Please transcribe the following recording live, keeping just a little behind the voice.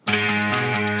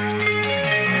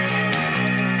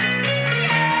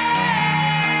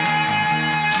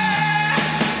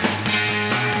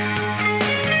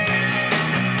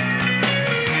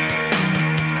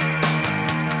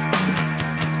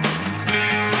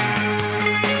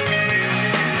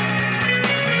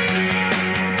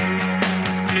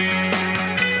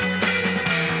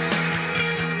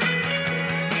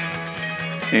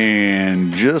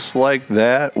And just like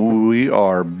that, we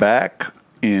are back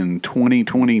in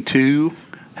 2022.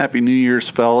 Happy New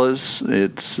Year's, fellas.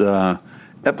 It's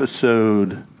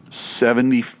episode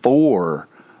 74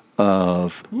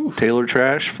 of Taylor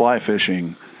Trash Fly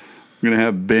Fishing. We're going to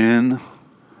have Ben,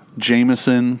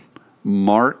 Jameson,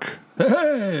 Mark.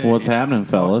 Hey! What's happening,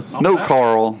 fellas? No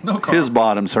Carl. His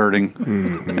bottom's hurting.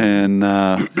 And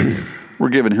we're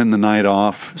giving him the night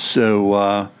off.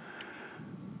 So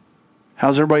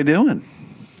how's everybody doing?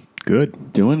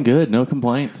 Good. Doing good. No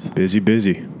complaints. Busy.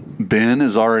 Ben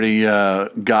has already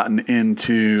gotten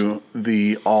into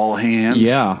the all hands.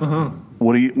 Yeah. Uh-huh.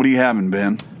 What are you having,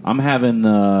 Ben? I'm having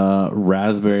the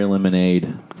raspberry lemonade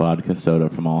vodka soda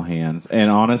from All Hands. And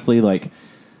honestly, like,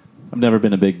 I've never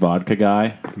been a big vodka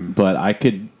guy, but I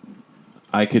could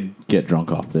get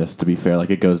drunk off this, to be fair. Like,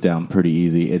 it goes down pretty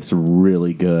easy. It's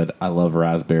really good. I love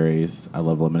raspberries. I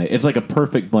love lemonade. It's like a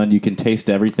perfect blend. You can taste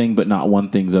everything, but not one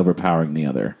thing's overpowering the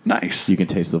other. Nice. You can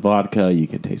taste the vodka. You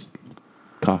can taste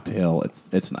cocktail.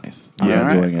 It's nice. I'm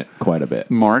Yeah, enjoying it quite a bit.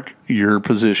 Mark, your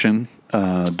position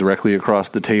directly across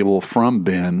the table from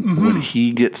Ben, when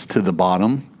he gets to the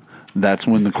bottom, that's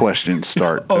when the questions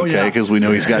start. Okay, because we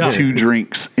know he's got two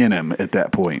drinks in him at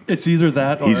that point. It's either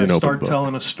that or He's I an open start book.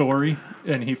 telling a story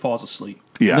and he falls asleep.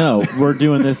 Yeah. No, we're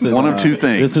doing this. One of two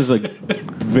things. This is a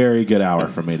very good hour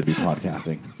for me to be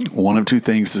podcasting. One of two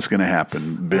things is going to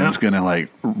happen. Ben's going to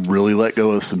really let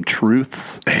go of some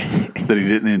truths that he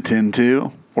didn't intend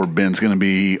to, or Ben's going to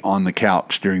be on the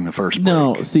couch during the first break.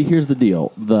 No, see, here's the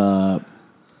deal.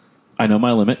 I know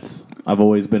my limits. I've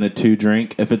always been a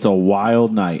 2-drink. If it's a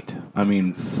wild night, I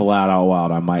mean, flat out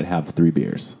wild, I might have 3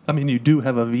 beers. I mean, you do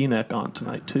have a V-neck on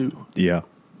tonight, too. Yeah.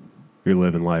 You're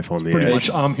living life on the Pretty edge.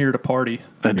 much, I'm here to party.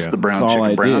 That's Yeah. the brown That's all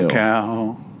chicken, I brown do.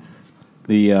 cow.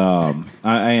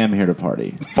 I am here to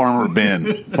party. Farmer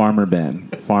Ben.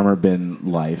 Farmer Ben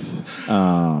life.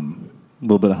 A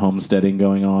little bit of homesteading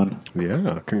going on.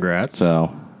 Yeah, congrats.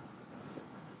 So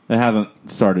it hasn't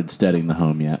started steading the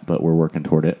home yet, but we're working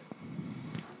toward it.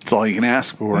 That's all you can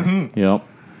ask for. Yep.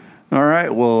 All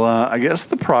right. Well, I guess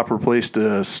the proper place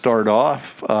to start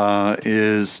off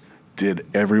is, did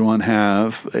everyone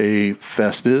have a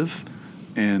festive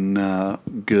and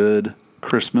good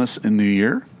Christmas and New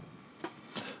Year?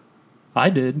 I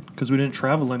did, because we didn't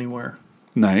travel anywhere.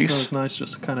 So it Nice. was nice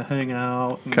just to kind of hang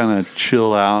out. And, Kind of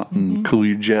chill out and cool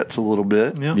your jets a little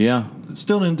bit. yeah. Yeah.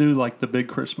 Still didn't do, like, the big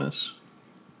Christmas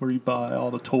where you buy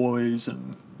all the toys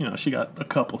and, she got a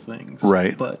couple things.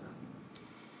 Right. But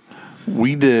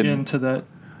We did. into that,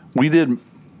 We did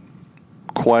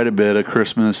quite a bit of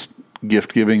Christmas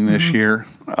gift giving this year,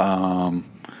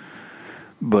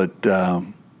 but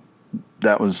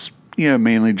that was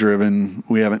mainly driven.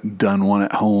 We haven't done one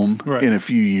at home in a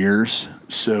few years,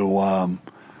 so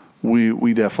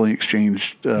we definitely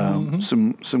exchanged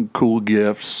some cool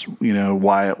gifts.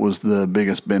 Wyatt was the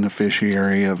biggest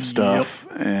beneficiary of stuff,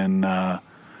 and I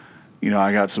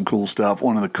got some cool stuff.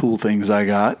 One of the cool things I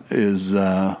got is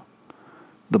the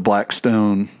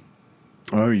Blackstone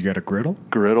Oh, you got a griddle?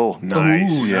 griddle.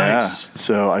 Nice. Ooh, Yeah. nice.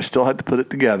 So I still had to put it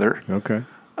together. Okay.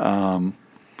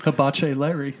 Hibachi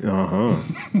Larry. Uh-huh.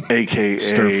 AKA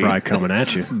Stir fry coming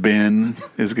at you. Ben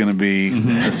is going to be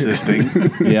assisting.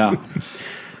 Yeah.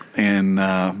 And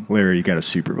Larry, you got to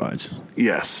supervise.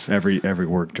 yes, Every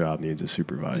work job needs a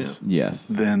supervise. Yes.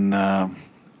 then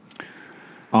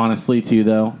Honestly, too,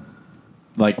 though,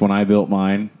 like when I built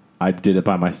mine, I did it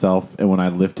by myself, and when I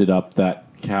lifted up that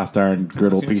cast iron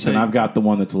griddle gonna piece, say- and I've got the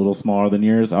one that's a little smaller than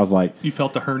yours, I was like, You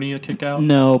felt the hernia kick out?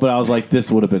 no, but I was like, this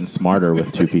would have been smarter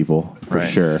with 2 people for Right.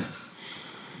 sure.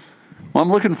 well,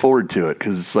 I'm looking forward to it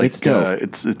because it's like It's dope.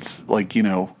 it's like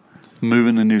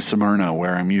moving to New Smyrna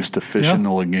where I'm used to fishing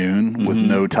the lagoon with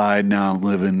no tide. Now I'm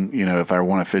living, if I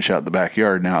want to fish out the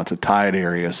backyard, now it's a tide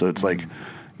area, so it's like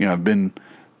I've been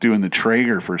doing the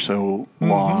Traeger for so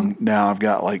long. Now I've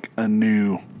got like a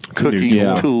new cooking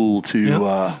Yeah. tool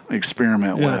to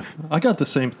experiment with. I got the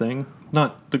same thing.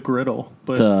 Not the griddle,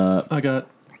 but I got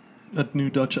a new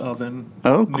Dutch oven.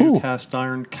 Oh, cool. New cast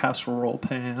iron casserole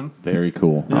pan. Very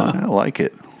cool. I like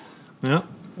it. Yeah.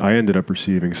 I ended up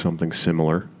receiving something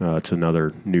similar. It's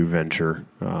another new venture.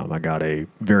 I got a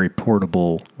very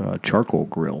portable charcoal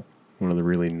grill, one of the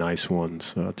really nice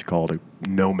ones. It's called a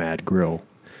Nomad Grill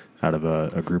out of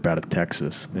a group out of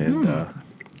Texas. And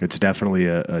it's definitely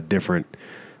a different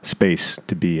space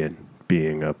to be in,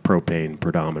 being a propane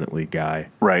predominantly guy.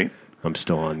 Right. I'm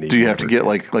still on the... Do you have to get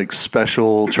like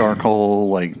special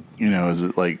charcoal? Is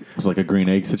it like... It's like a green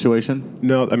egg situation.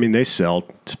 No, I mean, they sell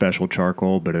special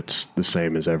charcoal, but it's the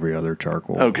same as every other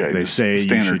charcoal. Okay, They just say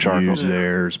standard you should charcoal. use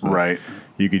theirs, but Right.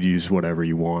 you could use whatever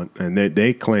you want. And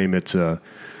they claim it's a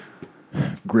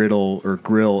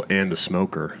grill and a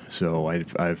smoker. So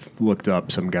I've looked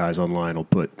up some guys online will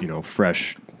put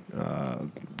fresh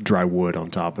dry wood on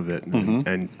top of it,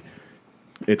 and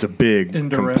it's a big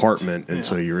indirect compartment, and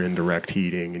so you're indirect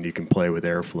heating, and you can play with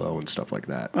airflow and stuff like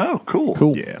that. Oh,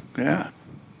 cool. Yeah.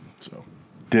 So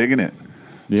Digging it.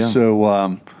 Yeah.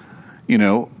 So,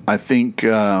 I think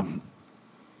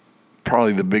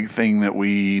probably the big thing that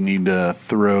we need to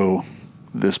throw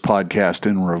this podcast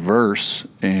in reverse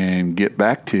and get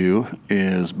back to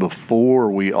is before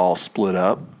we all split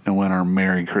up and went our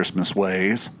Merry Christmas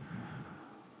ways,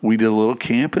 we did a little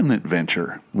camping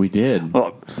adventure. We did.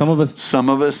 Well, some of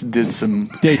us did some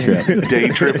day trip. day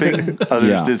tripping. Others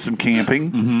Yeah. did some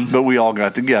camping, but we all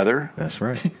got together that's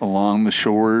right. along the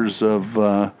shores of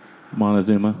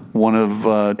Montezuma. one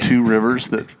of two rivers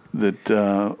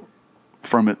that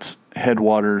from its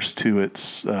headwaters to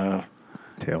its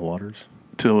Tailwaters.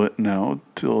 till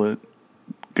it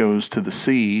goes to the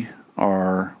sea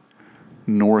are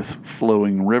north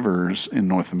flowing rivers in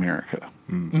North America.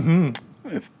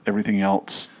 If everything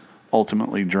else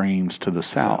ultimately drains to the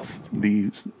south.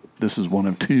 This is one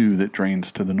of two that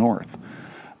drains to the north.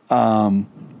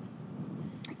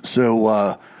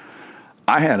 So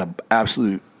I had an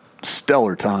absolute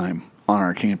stellar time on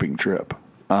our camping trip.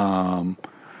 And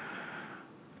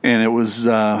it was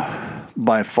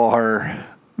by far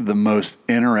the most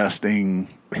interesting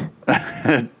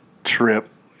trip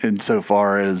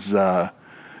insofar as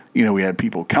we had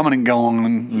people coming and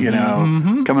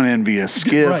going, coming in via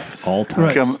skiff, All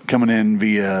time. coming in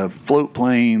via float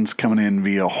planes, coming in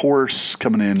via horse,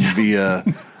 coming in via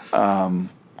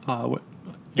What,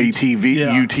 ATV, yeah,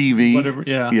 UTV, whatever,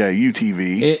 yeah.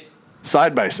 UTV,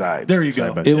 side by side. there you go.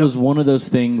 Side by It was one of those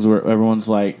things where everyone's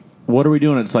like, "What are we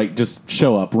doing?" It's like, just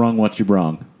show up, brung what you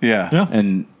brung, Yeah, Yeah.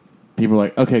 and people are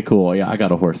like, "Okay, cool. Yeah, I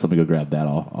got a horse. Let me go grab that.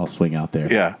 I'll swing out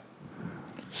there." yeah.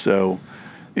 So,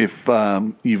 if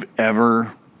you've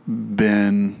ever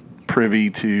been privy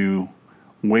to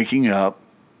waking up,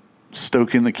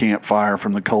 stoking the campfire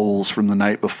from the coals from the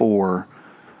night before,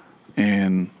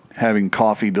 and having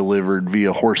coffee delivered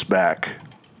via horseback,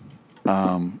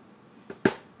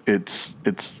 it's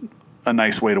a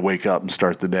nice way to wake up and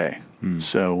start the day.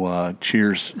 So,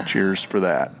 cheers for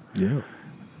that. Yeah.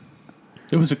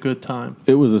 It was a good time.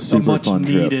 It was a A super much fun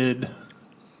trip. needed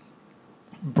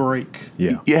break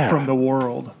Yeah, from the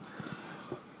world.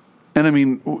 and I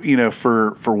mean,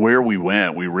 for where we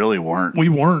went, we really weren't. We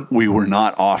weren't. We were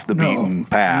not off the No. beaten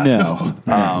path. No.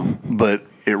 But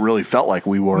it really felt like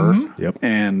we were. Yep.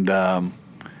 And,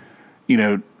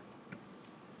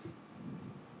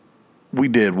 we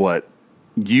did what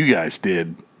you guys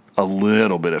did a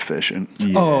little bit of fishing.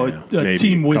 Maybe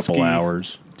Team a Whiskey. couple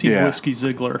hours Team Yeah. Whiskey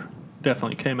Ziegler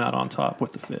definitely came out on top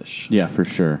with the fish. Yeah, for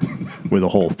sure. with a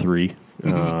whole 3,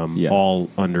 Yeah. all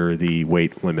under the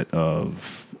weight limit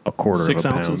of a quarter 6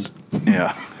 of a ounces. pound.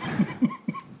 Yeah.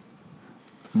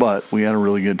 But we had a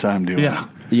really good time doing Yeah. it.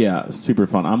 Yeah, super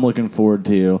fun. I'm looking forward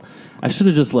to. I should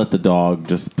have just let the dog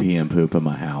just pee and poop in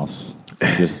my house.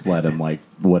 Just let him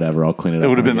whatever. I'll clean it up. It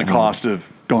would have when been I the get home. cost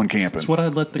of going camping. That's what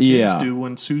I'd let the kids Yeah. do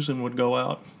when Susan would go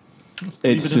out. It's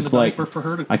Leave it in just the like diaper for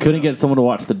her to I clean couldn't up. get someone to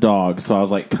watch the dog, so I was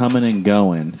like coming and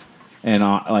going, and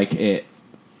I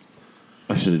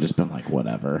should have just been like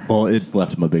whatever. Well, just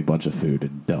left him a big bunch of food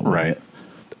and dealt with Right. it.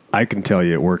 I can tell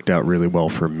you it worked out really well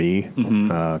for me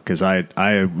Mm-hmm. because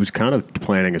I was kind of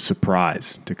planning a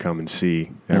surprise to come and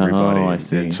see everybody, Oh, I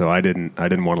see. and so I didn't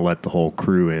want to let the whole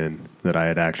crew in that I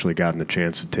had actually gotten the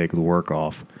chance to take the work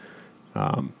off,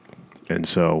 and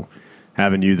so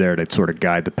having you there to sort of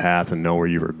guide the path and know where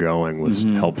you were going was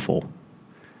Mm-hmm. helpful.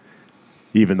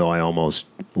 Even though I almost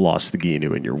lost the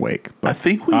Ginu in your wake, I but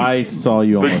think we. I saw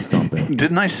you almost dump it.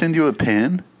 Didn't I send you a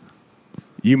pin?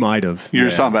 you might have. You're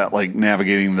just talking about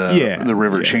navigating the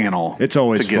river channel. It's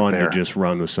always to get fun there. to just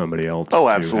run with somebody else. Oh,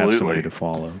 to have absolutely. somebody to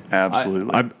follow.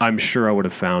 Absolutely. I'm sure I would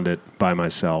have found it by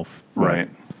myself. but right.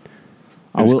 It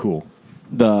I was will- cool.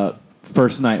 The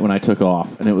first night when I took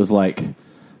off, and it was like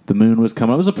the moon was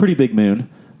coming. It was a pretty big moon,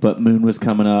 but moon was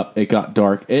coming up. It got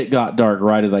dark. It got dark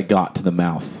right as I got to the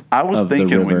mouth. I was of the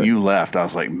thinking when river. you left, I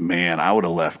was like, man, I would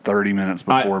have left 30 minutes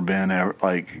before Ben ever,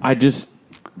 I just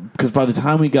because by the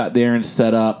time we got there and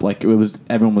set up,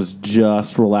 everyone was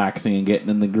just relaxing and getting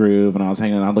in the groove, and I was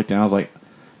hanging out. I looked down, I was like,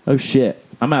 "Oh shit,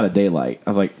 I'm out of daylight." I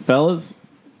was like, "Fellas,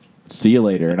 see you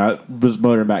later." And I was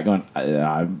motoring back, going,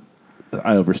 "I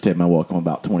overstayed my welcome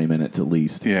about 20 minutes at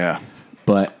least." yeah.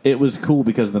 But it was cool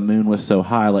because the moon was so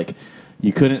high, like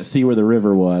you couldn't see where the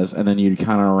river was, and then you'd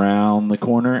kind of round the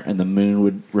corner, and the moon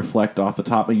would reflect off the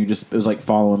top, and it was like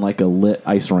following like a lit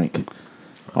ice rink.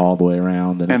 all the way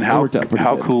around. And it how worked out pretty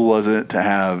good. cool was it to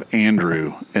have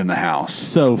Andrew in the house?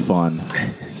 So fun.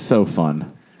 So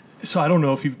fun. So I don't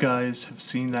know if you guys have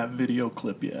seen that video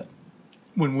clip yet.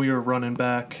 When we were running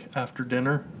back after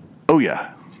dinner. Oh,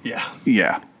 yeah. Yeah.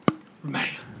 Yeah. Man.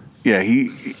 Yeah,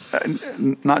 he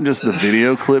not just the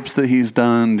video clips that he's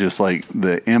done, just like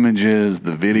the images,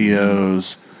 the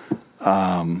videos.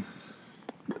 I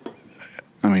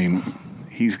mean,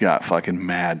 he's got fucking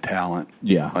mad talent.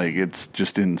 Yeah. Like, it's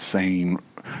just insane.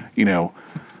 You know,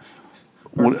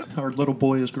 Our little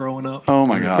boy is growing up. oh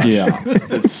my gosh. Yeah.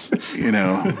 It's, you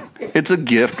know, it's a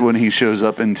gift when he shows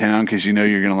up in town because you know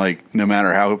you're going to, like, no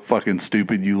matter how fucking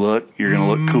stupid you look, you're going to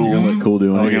look cool. You're going to look cool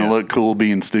doing You're it. going to look cool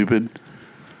being stupid.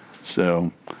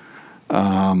 So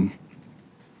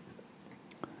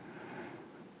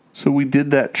we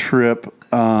did that trip,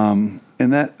 and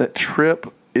that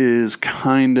trip is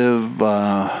kind of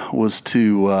was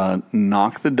to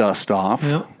knock the dust off.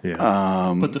 Yeah.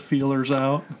 Yeah. Put the feelers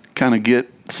out. Kind of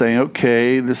say,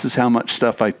 okay, this is how much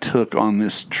stuff I took on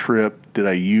this trip. Did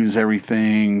I use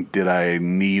everything? Did I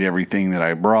need everything that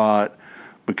I brought?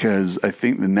 Because I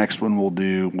think the next one we'll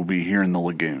do will be here in the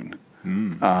lagoon.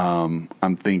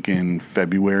 I'm thinking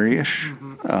February-ish.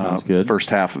 Sounds good. First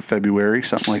half of February,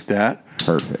 something like that.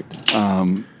 Perfect.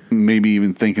 Maybe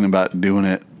even thinking about doing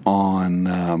it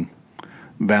on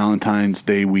Valentine's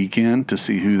Day weekend to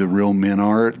see who the real men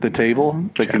are at the table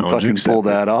that can Challenge fucking pull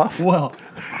accepted. that off. Well,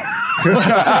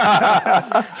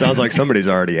 Sounds like somebody's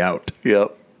already out.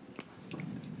 Yep.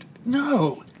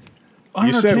 no.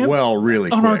 You said really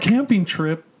on quick. our camping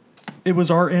trip, it was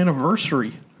our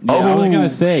anniversary. Yeah, I was going to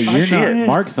say, you're shit. not.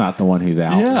 Mark's not the one who's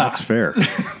out. Yeah. That's fair.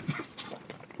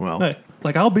 Well, Hey,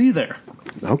 like I'll be there.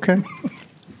 okay.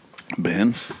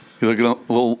 Ben, you're looking a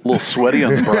little sweaty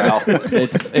on the brow.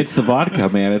 It's the vodka,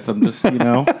 man. I'm just,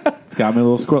 it's got me a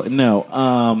little squirrely.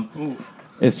 No.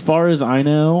 As far as I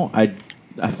know, I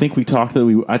think we talked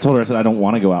that I told her, I said, I don't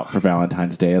want to go out for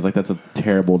Valentine's Day. I was like, that's a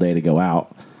terrible day to go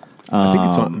out. I think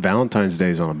it's on Valentine's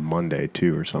Day is on a Monday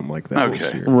too, or something like that. this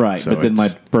Okay. year. Right. So but then my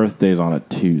it's- birthday's on a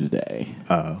Tuesday.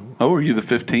 Oh, are you the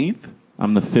 15th?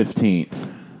 I'm the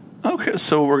 15th. Okay,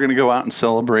 so we're going to go out and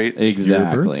celebrate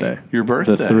Exactly. birthday. your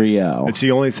birthday. The 3-0. It's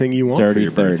the only thing you want for Dirty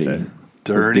your 30. birthday.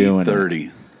 Dirty doing it. 30.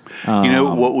 You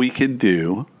know, what we could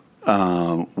do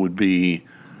would be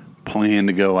plan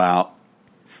to go out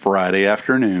Friday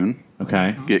afternoon,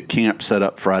 Okay. get camp set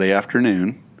up Friday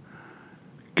afternoon,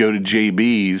 go to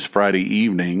JB's Friday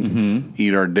evening,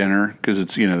 eat our dinner, because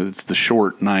it's, it's the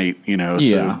short night, so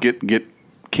Yeah. get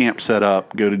camp set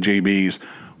up, go to JB's.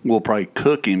 We'll probably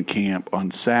cook in camp on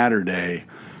Saturday,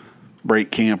 break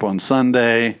camp on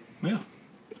Sunday. Yeah.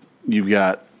 You've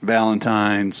got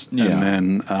Valentine's Yeah. and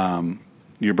then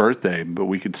your birthday, but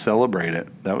we could celebrate it.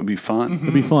 That would be fun.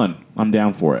 It'd be fun. I'm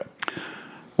down for it.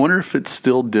 Wonder if it's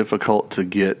still difficult to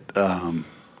get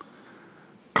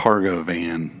cargo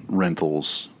van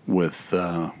rentals with.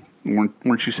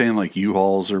 Weren't you saying like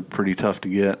U-Hauls are pretty tough to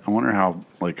get? I wonder how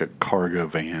like a cargo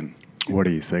van. What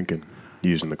are you thinking?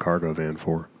 Using the cargo van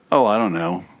for? Oh, I don't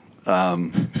know.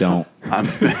 Don't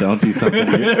do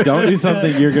something. Don't do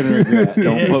something you're going to regret.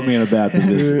 Don't put me in a bad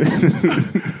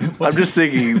position. I'm just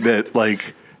thinking that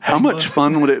like how much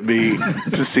fun would it be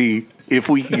to see if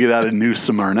we could get out of New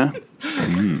Smyrna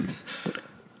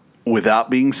without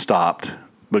being stopped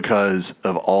because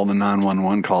of all the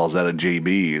 911 calls out of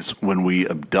JB's when we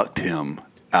abduct him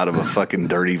out of a fucking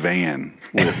dirty van.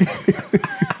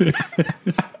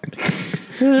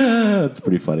 That's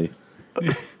pretty funny.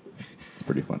 It's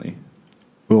pretty funny.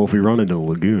 Well, if we run into the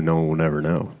lagoon, no one will never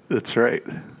know. That's right.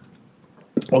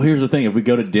 Well, here's the thing. If we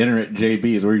go to dinner at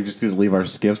JB's, we're just going to leave our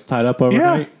skiffs tied up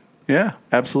overnight? Yeah,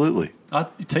 absolutely. I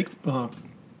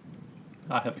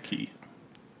have a key.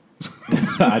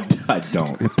 I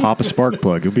don't. Pop a spark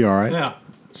plug. You'll be all right. Yeah.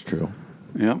 It's true.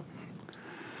 Yep.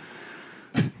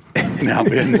 Now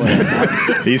Ben's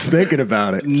He's thinking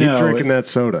about it. Keep No, drinking that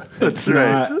soda. That's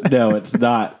right. No, it's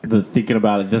not the thinking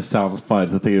about it. This sounds fun.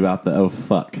 It's the thinking about the, oh,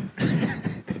 fuck.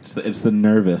 It's the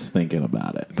nervous thinking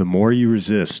about it. The more you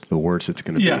resist, the worse it's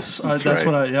going to Yes. That's right.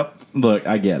 what yep. Look,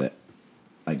 I get it.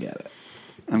 I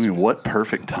mean, what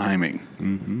perfect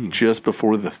timing. Just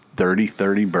before the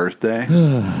 30-30 birthday.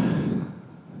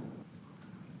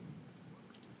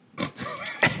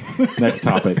 Next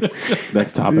topic.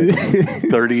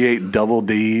 38 double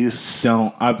Ds.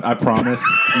 Don't. I promise.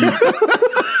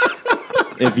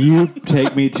 If you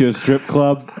take me to a strip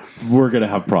club, we're going to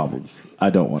have problems.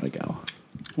 I don't want to go.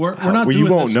 We're not Well, doing you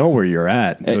won't this. know where you're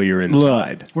at until you're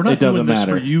inside. We're not It doesn't doing this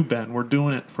matter. for you, Ben. We're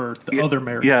doing it for the other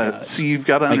married Yeah, guys. so you've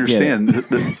got to get understand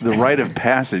the rite of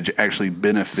passage actually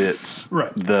benefits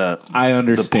Right. I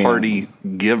understand. the party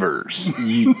givers.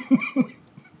 You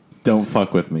don't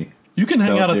fuck with me. You can hang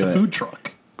Don't out at do the it. food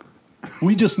truck.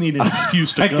 We just need an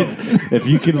excuse to go. If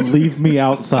you can leave me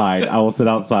outside, I will sit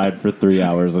outside for 3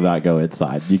 hours and not go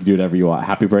inside. You can do whatever you want.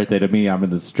 Happy birthday to me. I'm in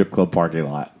the strip club parking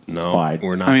lot. It's No, fine.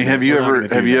 we're not. I mean, have you we're not gonna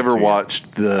do that to you.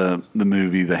 watched the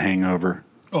movie The Hangover?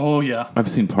 Oh, yeah. I've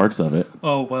seen parts of it.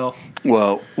 Oh, well.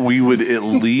 Well, we would at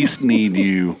least need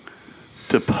you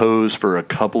to pose for a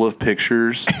couple of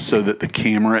pictures so that the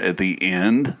camera at the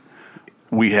end,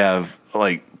 we have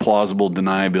like plausible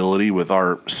deniability with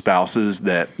our spouses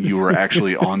that you were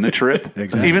actually on the trip.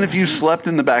 Exactly. Even if you slept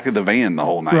in the back of the van the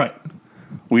whole night. Right.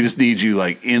 We just need you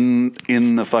like in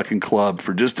the fucking club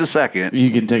for just a second. You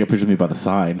can take a picture of me by the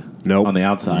sign. Nope. On the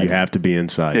outside. You have to be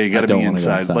inside. Yeah, you got I to don't be wanna go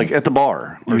inside, outside. like at the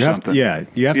bar or you have something. to, yeah,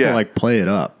 you have Yeah. to like play it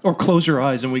up. Or close your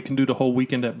eyes and we can do the whole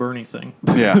Weekend at Bernie thing.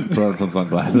 Yeah. Put on some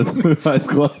sunglasses. Eyes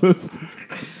closed.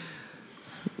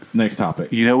 Next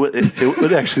topic. You know what? It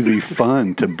would actually be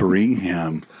fun to bring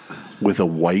him with a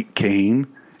white cane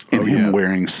and him yeah.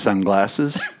 wearing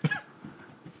sunglasses.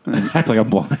 Act like I'm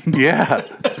blind. Yeah.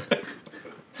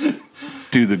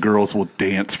 Dude, the girls will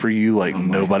dance for you like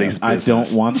nobody's I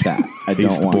business. don't want that. I don't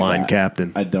He's the want blind that.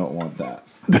 captain. I don't want that.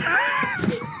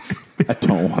 I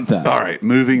don't want that. All right,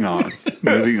 moving on.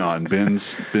 Moving on.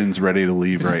 Ben's ready to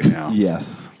leave right now.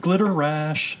 Yes. Glitter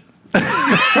rash.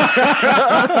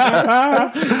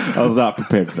 I was not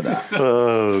prepared for that.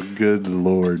 Oh, good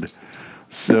Lord.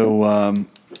 So,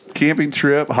 camping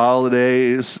trip,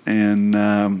 holidays, and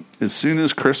as soon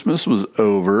as Christmas was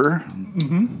over,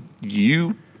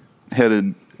 you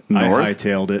headed north. I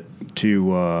hightailed it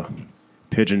to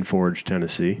Pigeon Forge,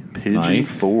 Tennessee. Pigeon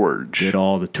Nice. Forge. Did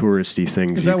all the touristy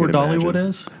things. Is that you where could Dollywood imagine.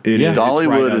 is? It Yeah. is. It's Dollywood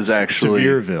right is outside actually-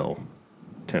 Sevierville,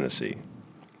 Tennessee,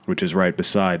 which is right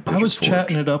beside. I Pigeon was Forge.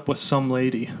 chatting it up with some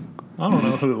lady. I don't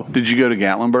know who. Did you go to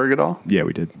Gatlinburg at all? Yeah,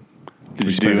 we did. Did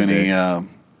We you do spent a any day.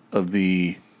 of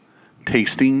the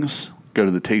tastings? Go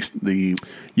to the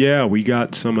Yeah, we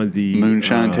got some of the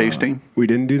moonshine tasting? We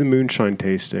didn't do the moonshine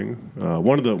tasting.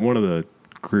 One of the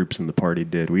groups in the party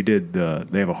did. We did.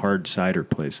 They have a hard cider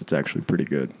place. It's actually pretty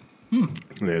good. And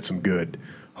they had some good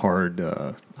hard.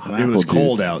 It apple was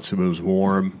cold juice. out, so it was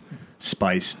warm,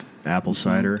 spiced apple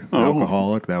cider, Oh.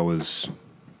 alcoholic. That was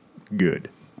good.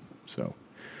 So.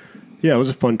 Yeah, it was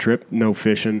a fun trip. No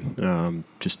fishing,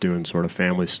 just doing sort of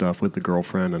family stuff with the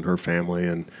girlfriend and her family,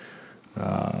 and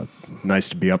nice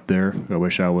to be up there. I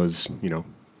wish I was,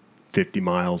 50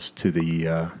 miles to the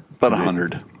About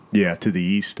 100. yeah, to the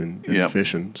east and Yep.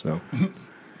 fishing. So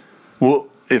Well,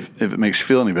 if it makes you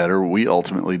feel any better, we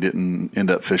ultimately didn't end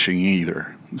up fishing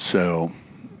either. So,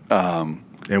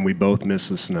 and we both missed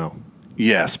the snow.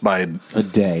 yes, by A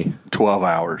day. 12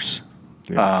 hours.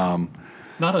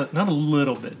 Not a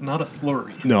little bit. Not a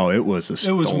flurry. No, it was a It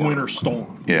storm. was winter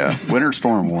storm. Yeah, winter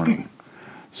storm warning.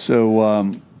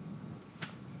 So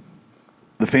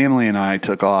the family and I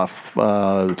took off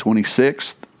the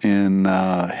 26th and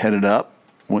headed up.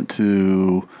 Went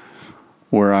to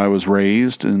where I was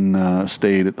raised and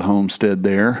stayed at the homestead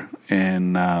there.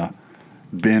 And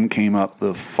Ben came up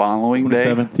the following day,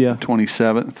 27th, yeah.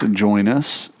 27th, to join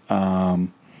us.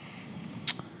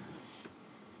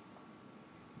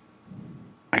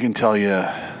 I can tell you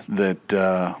that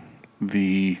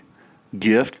the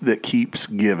gift that keeps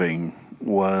giving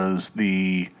was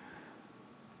the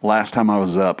last time I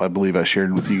was up. I believe I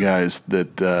shared with you guys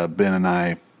that Ben and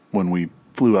I, when we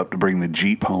flew up to bring the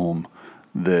Jeep home,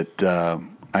 that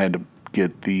I had to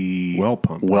get the Well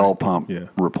pump, right? Yeah.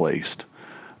 replaced.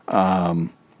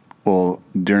 Well,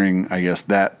 during, I guess,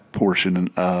 that portion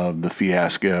of the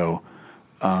fiasco,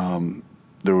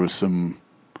 there was some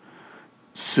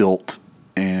silt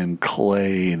and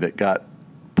clay that got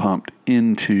pumped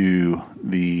into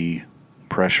the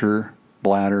pressure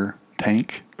bladder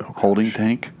tank, holding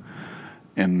tank.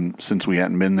 And since we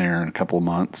hadn't been there in a couple of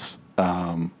months,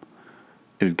 it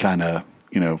had kind of,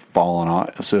 fallen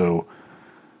off. So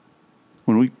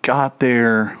when we got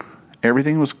there,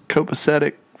 everything was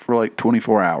copacetic for like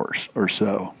 24 hours or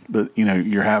so. But,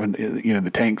 you're having,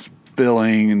 the tank's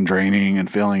filling and draining and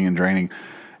filling and draining.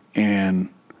 And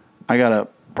I got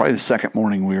up probably the second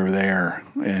morning we were there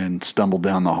and stumbled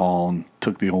down the hall and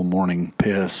took the old morning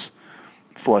piss,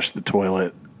 flushed the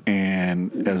toilet.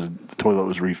 And as the toilet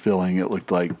was refilling, it looked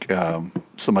like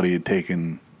somebody had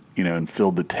taken, and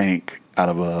filled the tank out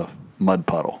of a mud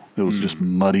puddle. It was just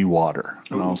muddy water.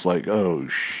 And I was like, oh,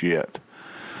 shit.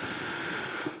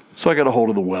 So I got a hold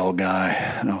of the well guy,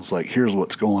 and I was like, here's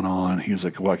what's going on. He was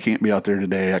like, well, I can't be out there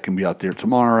today. I can be out there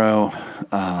tomorrow.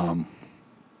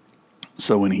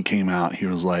 So when he came out, he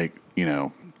was like,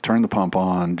 turn the pump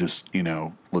on. Just,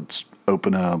 let's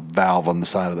open a valve on the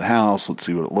side of the house. Let's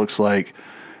see what it looks like.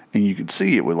 And you could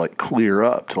see it would like clear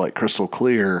up to like crystal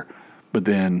clear. But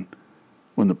then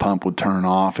when the pump would turn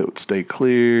off, it would stay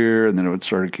clear, and then it would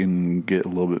start to get a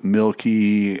little bit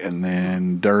milky and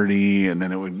then dirty, and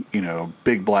then it would,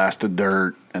 big blast of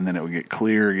dirt, and then it would get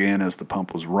clear again as the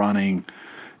pump was running.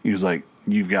 He was like,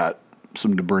 you've got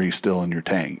some debris still in your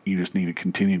tank. You just need to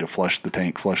continue to flush the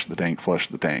tank.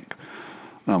 And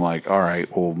I'm like, all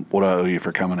right, well, what do I owe you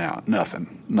for coming out?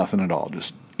 Nothing at all.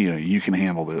 Just, you can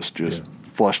handle this. Just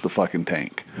flush the fucking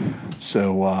tank.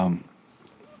 So,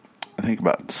 I think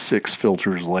about 6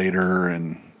 filters later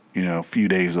and, a few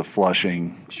days of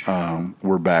flushing,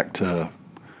 we're back to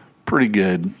pretty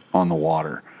good on the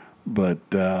water. But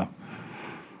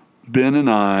Ben and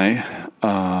I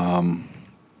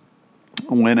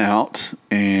went out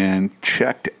and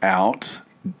checked out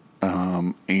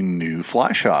a new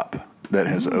fly shop that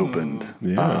has opened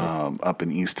up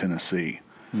in East Tennessee.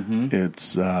 Mm-hmm.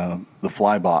 It's the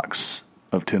Fly Box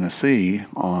of Tennessee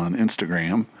on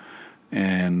Instagram.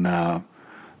 And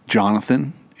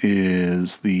Jonathan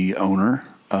is the owner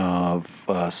of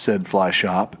said fly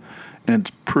shop, and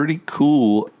it's pretty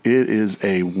cool. It is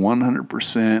a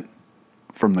 100%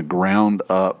 from the ground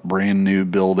up, brand new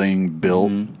building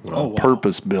built,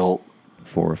 purpose built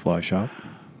for a fly shop,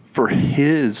 for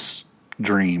his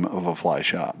dream of a fly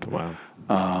shop. Wow.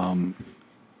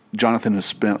 Jonathan has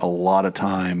spent a lot of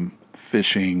time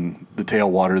fishing the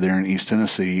tailwater there in East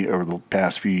Tennessee over the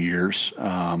past few years.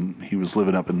 He was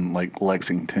living up in like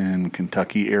Lexington,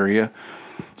 Kentucky area.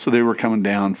 So they were coming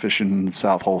down fishing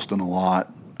South Holston a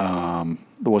lot,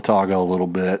 the Watauga a little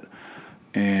bit,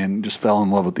 and just fell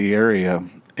in love with the area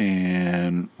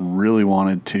and really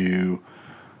wanted to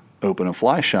open a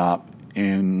fly shop,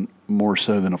 and more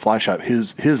so than a fly shop,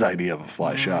 his idea of a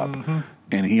fly shop.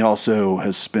 And he also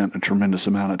has spent a tremendous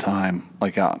amount of time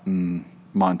like out in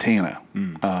Montana.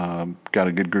 Got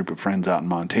a good group of friends out in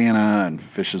Montana and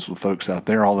fishes with folks out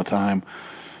there all the time.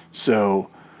 So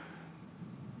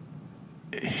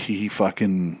he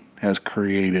fucking has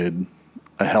created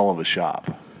a hell of a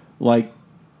shop. Like,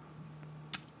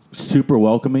 super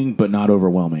welcoming, but not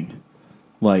overwhelming.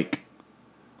 Like,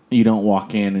 you don't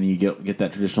walk in and you get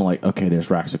that traditional, like, okay, there's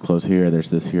racks of clothes here, there's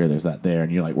this here, there's that there,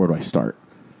 and you're like, where do I start?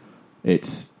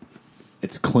 It's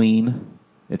clean,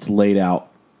 it's laid out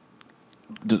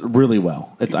really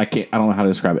well. I don't know how to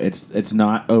describe it. It's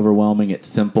not overwhelming. It's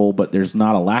simple, but there's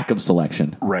not a lack of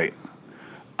selection. Right.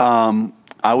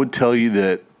 I would tell you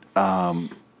that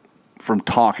from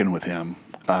talking with him,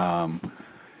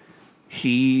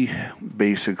 he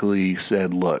basically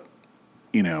said, "Look,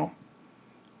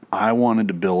 I wanted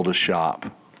to build a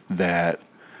shop that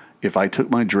if I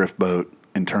took my drift boat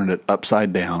and turned it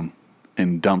upside down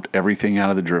and dumped everything out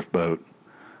of the drift boat,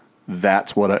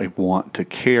 that's what I want to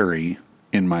carry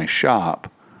in my shop,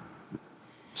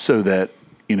 so that,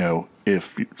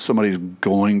 if somebody's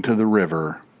going to the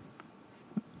river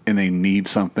and they need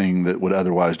something that would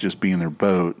otherwise just be in their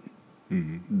boat,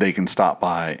 they can stop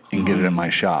by and get it at my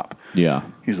shop." Yeah.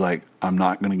 He's like, I'm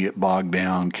not going to get bogged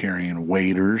down carrying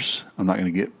waders. I'm not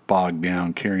going to get bogged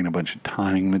down carrying a bunch of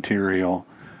tying material.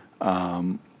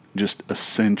 Just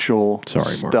essential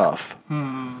stuff.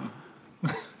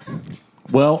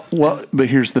 Well, but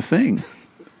here's the thing.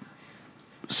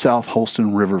 South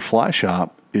Holston River Fly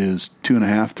Shop is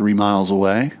 2.5-3 miles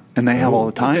away, and they have all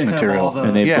the tying material.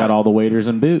 And they've got all the waders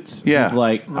and boots. Yeah. He's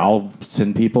like, I'll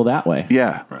send people that way.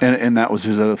 Yeah. Right. And that was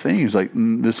his other thing. He's like,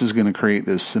 this is going to create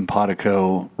this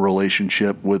simpatico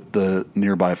relationship with the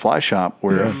nearby fly shop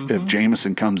where if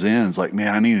Jameson comes in, it's like,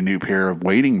 man, I need a new pair of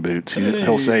wading boots.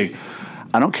 He'll say,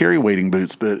 I don't carry wading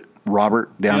boots, but Robert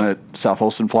down at South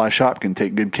Holston Fly Shop can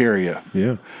take good care of you.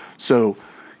 Yeah. So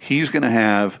he's going to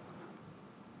have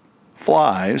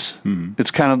flies. It's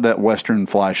kind of that Western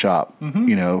fly shop,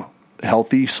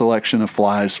 healthy selection of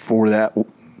flies for that,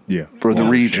 for the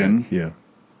region.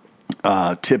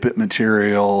 Yeah. Tippet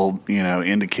material,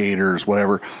 indicators,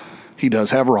 whatever. He does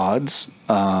have rods.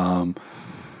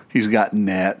 He's got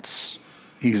nets.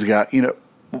 He's got,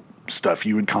 stuff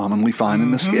you would commonly find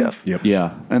in the skiff. Yep.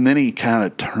 Yeah. And then he kind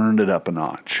of turned it up a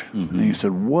notch. And he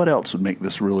said, what else would make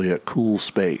this really a cool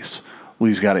space? Well,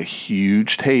 he's got a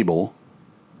huge table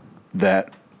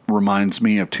that reminds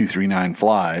me of 239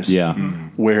 Flies. Yeah.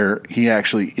 Where he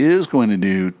actually is going to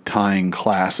do tying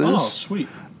classes. Oh, sweet.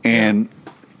 And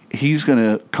he's going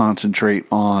to concentrate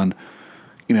on,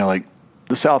 like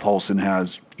the South Holston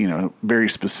has, very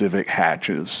specific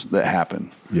hatches that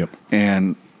happen. Yep.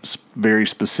 And very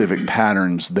specific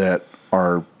patterns that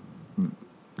are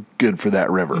good for that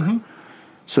river. Mm-hmm.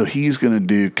 So he's going to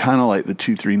do kind of like the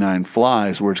 239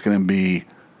 flies, where it's going to be,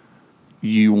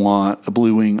 you want a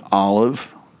blue wing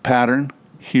olive pattern.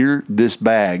 Here, this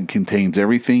bag contains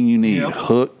everything you need,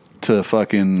 hook to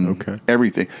fucking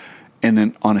everything. And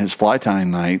then on his fly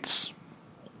tying nights,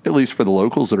 at least for the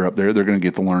locals that are up there, they're going to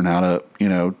get to learn how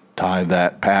to, tie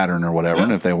that pattern or whatever.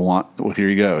 And if they want, well, here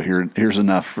you go. Here's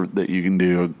enough that you can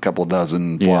do a couple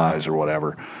dozen flies or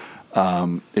whatever.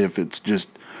 If it's just,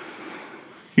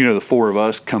 the four of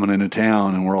us coming into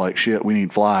town and we're like, shit, we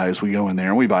need flies. We go in there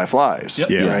and we buy flies,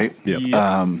 right?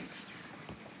 Yep.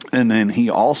 And then he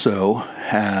also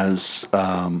has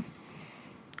a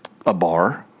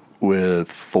bar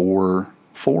with four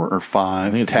or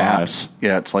five taps. 5.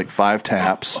 Yeah, it's like 5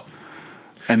 taps.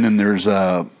 And then there's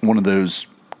one of those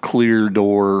clear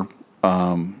door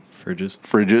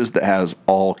fridges that has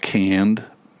all canned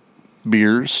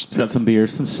beers. It's got some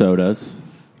beers, some sodas.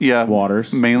 Yeah,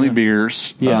 waters, mainly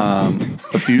beers. Yeah,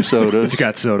 a few sodas. It's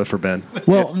got soda for Ben.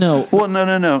 Well, no. Well,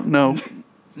 no.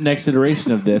 Next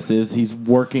iteration of this is he's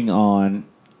working on.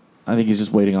 I think he's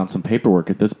just waiting on some paperwork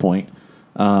at this point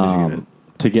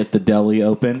to get the deli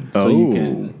open, so you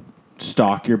can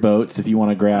stock your boats if you want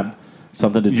to grab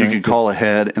something to drink. You can call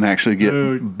ahead and actually get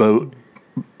boat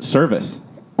service.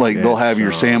 Like they'll have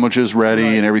your sandwiches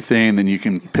ready and everything, then you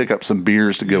can pick up some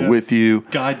beers to go with you.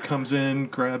 Guide comes in,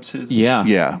 grabs his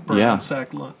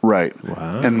sack lunch. Right.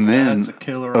 Wow. And then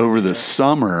over the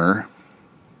summer,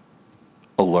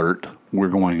 alert, we're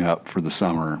going up for the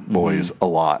summer, boys, a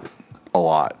lot.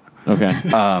 Okay.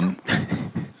 I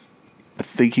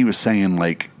think he was saying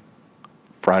like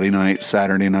Friday night,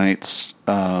 Saturday nights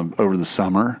over the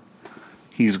summer,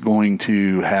 he's going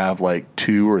to have like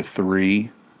 2 or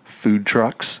 3 food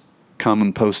trucks come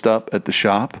and post up at the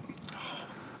shop,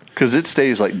 because it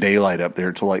stays like daylight up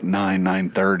there till like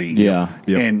 9:30. Yeah.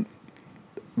 Yep. And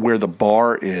where the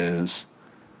bar is,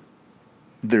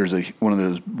 there's one of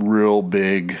those real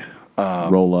big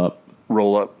roll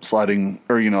up sliding,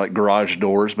 or like garage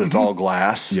doors, but it's all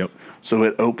glass. Yep. So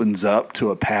it opens up to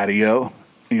a patio,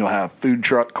 and you'll have food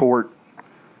truck court.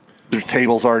 There's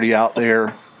tables already out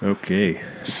there. Okay.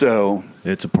 So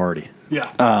it's a party.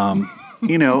 Yeah.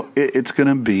 It's going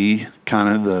to be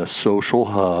kind of the social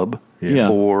hub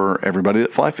for everybody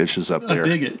that fly fishes up there. I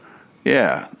dig it.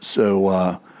 Yeah.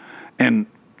 So, and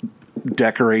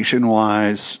decoration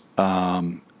wise,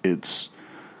 it's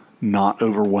not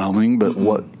overwhelming, but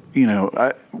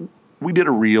we did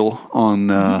a reel on,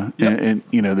 and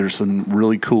there's some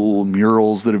really cool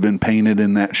murals that have been painted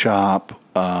in that shop.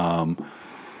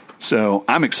 So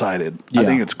I'm excited. I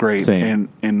think it's great. Same.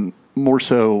 And more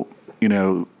so,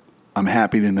 I'm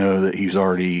happy to know that he's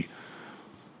already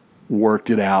worked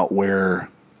it out where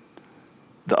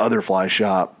the other fly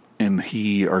shop and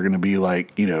he are going to be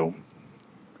like,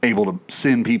 able to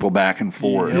send people back and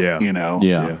forth,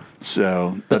 Yeah.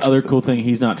 So the other cool thing,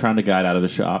 he's not trying to guide out of the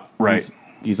shop. Right.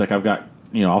 He's like, I've got,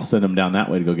 I'll send him down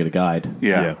that way to go get a guide.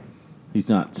 Yeah. He's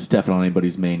not stepping on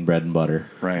anybody's main bread and butter.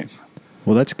 Right.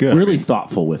 Well, that's good. Really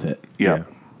thoughtful with it. Yeah.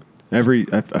 I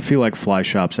feel like fly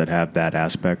shops that have that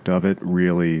aspect of it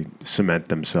really cement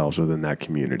themselves within that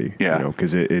community. Yeah.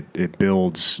 Because it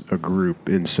builds a group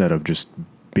instead of just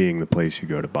being the place you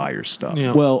go to buy your stuff.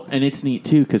 Yeah. Well, and it's neat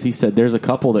too, because he said there's a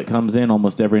couple that comes in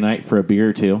almost every night for a beer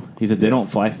or two. He said they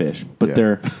don't fly fish, but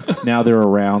they're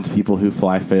around people who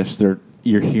fly fish.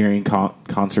 You're hearing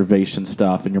conservation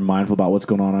stuff, and you're mindful about what's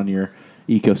going on your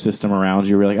ecosystem around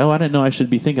you. You're like, I didn't know I should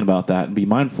be thinking about that and be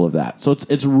mindful of that. So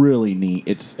it's really neat.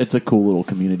 It's a cool little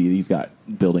community that he's got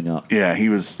building up. Yeah, he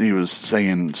was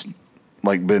saying,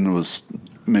 like Ben was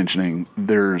mentioning,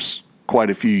 there's quite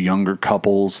a few younger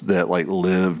couples that like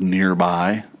live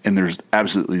nearby, and there's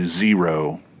absolutely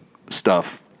zero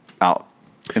stuff out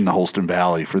in the Holston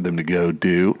Valley for them to go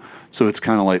do. So it's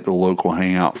kind of like the local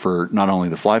hangout for not only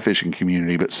the fly fishing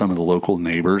community, but some of the local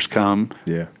neighbors come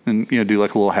and do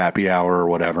like a little happy hour or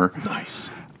whatever. Nice.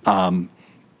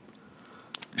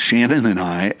 Shannon and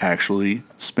I actually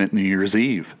spent New Year's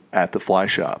Eve at the fly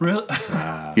shop. Really?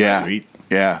 Yeah. Sweet.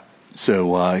 Yeah.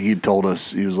 So he told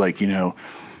us, he was like,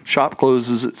 shop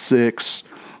closes at 6.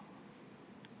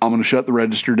 I'm going to shut the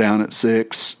register down at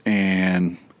 6,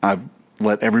 and I've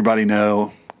let everybody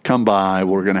know, come by.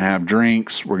 We're going to have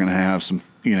drinks. We're going to have some,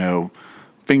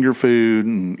 finger food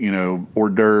and, hors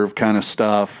d'oeuvre kind of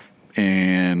stuff,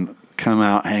 and come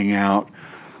out, hang out.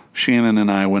 Shannon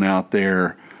and I went out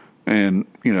there, and,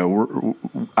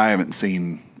 I haven't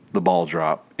seen the ball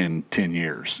drop in 10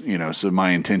 years, so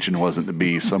my intention wasn't to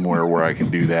be somewhere where I could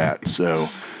do that. So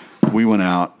we went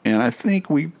out, and I think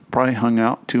we probably hung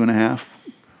out 2.5,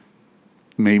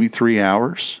 maybe 3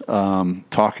 hours,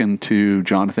 talking to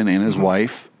Jonathan and his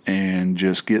wife and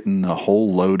just getting the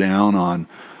whole lowdown on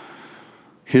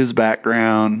his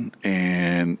background.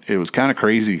 And it was kind of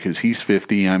crazy because he's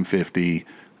 50, I'm 50.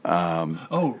 I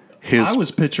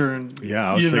was picturing,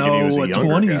 I was thinking he was a younger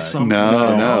 20 guy. something.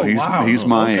 No, wow. he's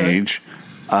my Okay. age.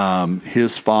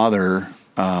 His father,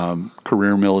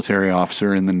 career military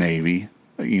officer in the Navy,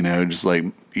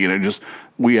 just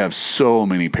we have so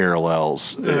many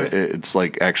parallels. Right. It's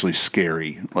like actually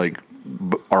scary. Like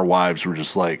our wives were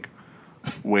just like,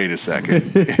 wait a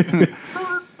second.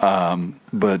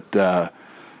 But a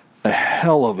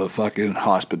hell of a fucking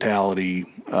hospitality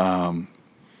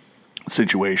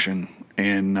situation.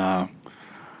 And I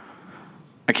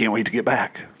can't wait to get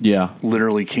back. Yeah.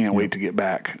 Literally can't wait to get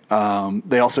back.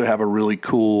 They also have a really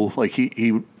cool, like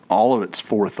he all of it's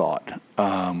forethought.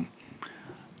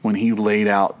 When he laid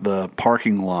out the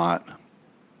parking lot,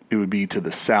 it would be to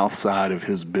the south side of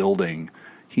his building.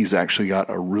 He's actually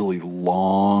got a really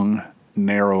long,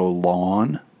 narrow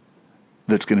lawn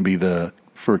that's going to be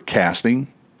for casting.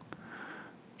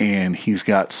 And he's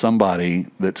got somebody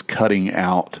that's cutting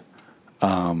out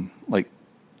like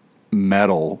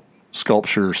metal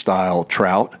sculpture style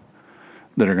trout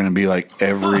that are going to be like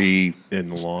every In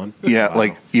the lawn? yeah, Wow.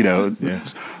 like, Yeah.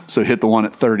 so hit the one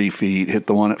at 30 feet, hit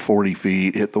the one at 40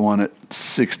 feet, hit the one at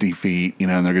 60 feet, and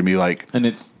they're going to be like And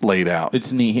it's laid out.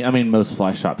 It's neat. I mean, most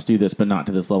fly shops do this, but not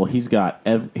to this level. He's got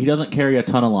he doesn't carry a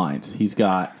ton of lines. He's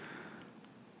got,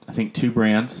 I think, 2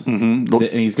 brands, and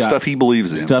he's got Stuff he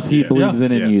believes in. stuff he Yeah. believes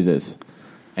in and Yeah. uses.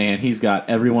 And he's got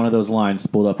every one of those lines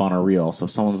spooled up on a reel. So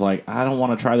if someone's like, I don't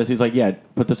want to try this, he's like, yeah,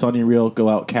 put this on your reel, go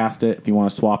out, cast it. If you want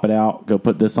to swap it out, go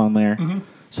put this on there.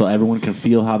 So everyone can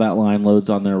feel how that line loads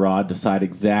on their rod, decide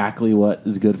exactly what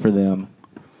is good for them.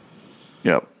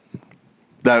 Yep.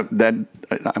 That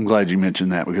I'm glad you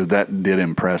mentioned that because that did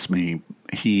impress me.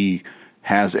 He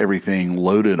has everything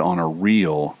loaded on a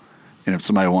reel, and if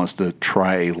somebody wants to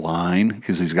try a line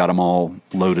because he's got them all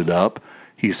loaded up,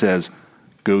 he says,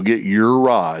 "Go get your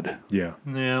rod, Yeah.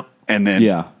 Yeah. and then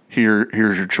Yeah.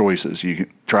 here's your choices. You can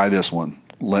try this one,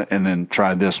 and then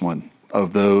try this one.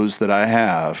 Of those that I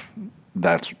have,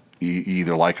 that's you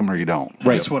either like them or you don't."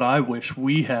 Right. That's what I wish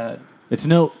we had. It's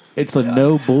a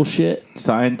no bullshit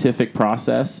scientific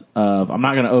process of I'm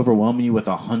not going to overwhelm you with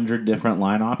 100 different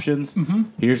line options.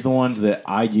 Here's the ones that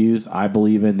I use, I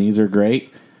believe in. These are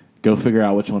great. Go figure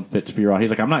out which one fits for your rod. He's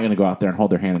like, I'm not going to go out there and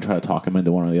hold their hand and try to talk them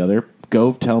into one or the other.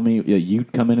 Go tell me, you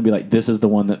come in and be like, this is the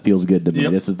one that feels good to me.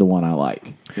 Yep. This is the one I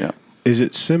like. Yeah. Is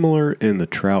it similar in the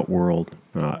trout world?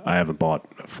 I haven't bought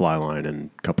a fly line in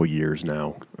a couple years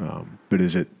now, but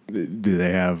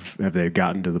have they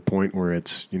gotten to the point where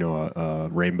it's a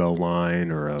rainbow line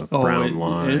or a brown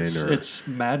line? It's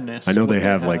madness. I know what they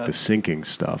have like have. the sinking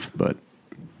stuff, but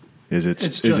is it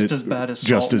It's just as bad as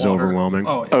just as saltwater. overwhelming?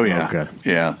 Oh, yeah. Oh yeah. Okay.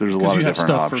 Yeah. There's a 'Cause lot you of have different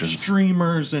stuff options. for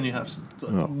streamers, and you have.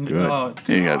 good.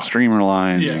 You got streamer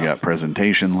lines, you Yeah. got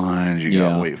presentation lines, you Yeah.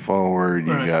 got weight forward,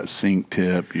 you Right. got sink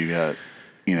tip, you got,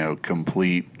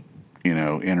 complete,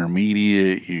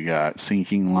 intermediate, you got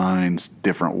sinking lines,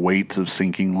 different weights of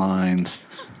sinking lines.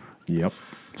 Yep,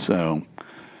 So,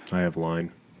 I have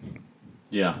line.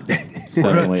 Yeah.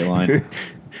 7-weight line.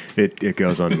 It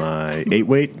goes on my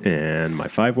 8-weight and my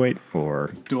 5-weight,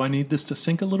 or Do I need this to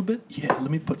sink a little bit? Yeah, let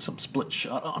me put some split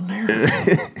shot on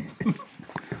there.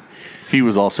 he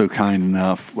was also kind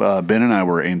enough. Ben and I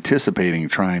were anticipating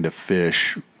trying to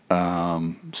fish,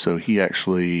 so he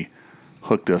actually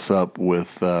hooked us up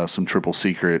with some Triple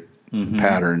Secret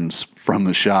patterns from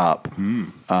the shop.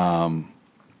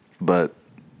 But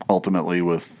ultimately,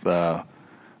 with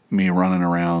me running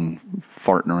around,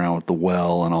 farting around with the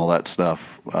well and all that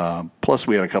stuff, plus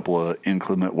we had a couple of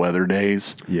inclement weather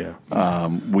days. yeah,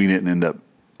 We didn't end up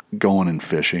going and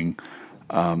fishing.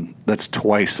 That's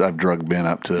twice I've drug Ben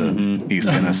up to East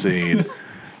Tennessee. And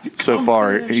so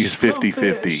far, fish, he's come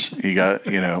 50-50. He got,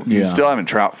 Yeah. you still haven't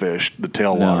trout fished the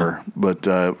tailwater, No. but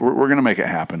we're going to make it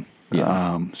happen.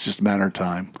 Yeah. It's just a matter of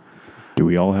time. Do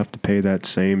we all have to pay that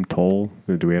same toll?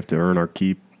 Or do we have to earn our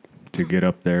keep to get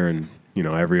up there? And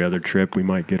every other trip we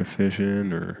might get a fish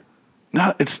in, or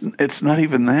No, it's not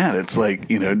even that. It's like,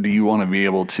 do you want to be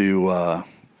able to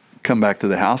come back to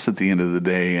the house at the end of the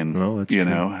day and, Well, that's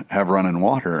true. have running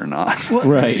water or not?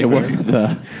 Right. It wasn't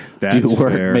the That's do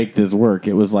work, fair. make this work.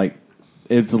 It was like,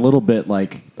 it's a little bit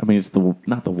like, I mean, it's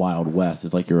not the Wild West.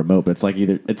 It's like your remote, but it's like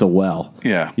it's a well.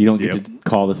 Yeah. You don't get to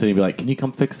call the city and be like, can you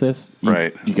come fix this?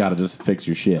 Right. You got to just fix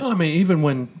your shit. I mean, even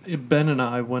when Ben and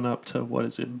I went up to,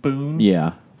 Boone?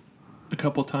 Yeah. A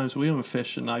couple of times we went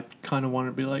fishing, I kind of wanted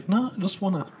to be like, no, I just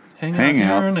want to hang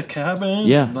out here in a cabin.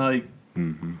 Yeah. And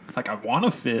like I want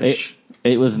to fish.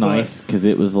 It was nice because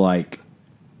it was like,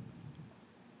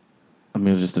 I mean,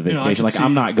 it was just a vacation.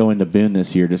 I'm not going to Boone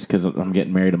this year just because I'm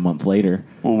getting married a month later.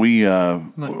 Well, we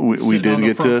did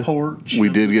get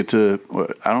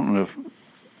to. I don't know if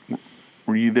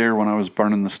were you there when I was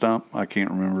burning the stump. I can't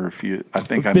remember if you. I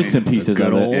think I bits and pieces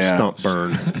good of old it. stump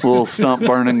burn. Little stump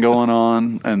burning going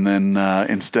on, and then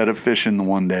instead of fishing the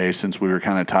one day, since we were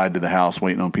kind of tied to the house,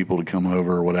 waiting on people to come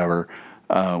over or whatever,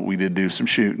 we did do some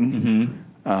shooting.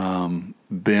 Mm-hmm.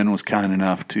 Ben was kind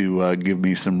enough to give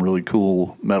me some really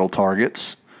cool metal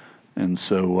targets, and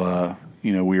so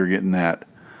we were getting that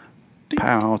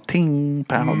pow ting,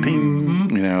 and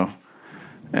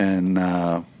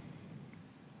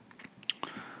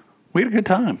we had a good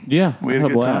time. Yeah, we had a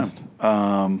good blast.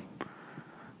 time.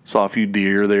 Saw a few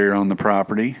deer there on the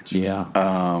property. Yeah,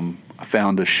 I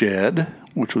found a shed,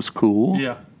 which was cool.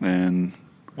 Yeah, and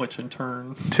which in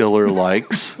turn Tiller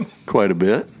likes quite a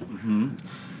bit. Mm-hmm.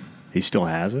 He still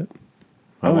has it.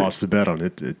 I lost the bet on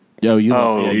it. you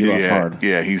lost hard.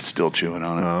 Yeah, he's still chewing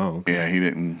on it. Oh, okay. Yeah, he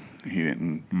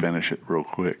didn't finish it real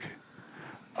quick.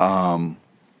 Gosh,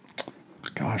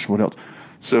 what else?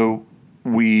 So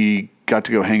we got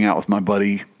to go hang out with my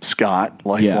buddy Scott,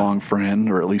 lifelong friend,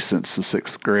 or at least since the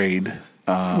 6th grade.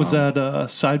 Was that a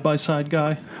side-by-side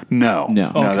guy? No.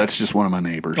 Okay. That's just one of my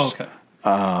neighbors. Okay.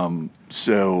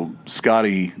 So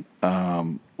Scotty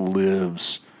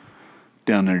lives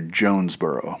down there,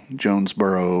 Jonesboro.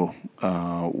 Jonesboro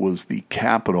was the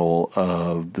capital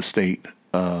of the state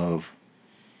of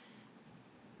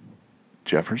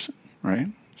Jefferson, right?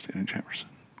 State of Jefferson.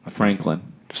 Franklin.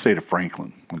 State of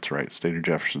Franklin. That's right. State of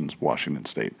Jefferson's Washington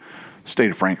State. State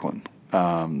of Franklin.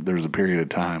 There was a period of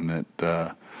time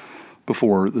that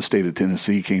before the state of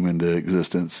Tennessee came into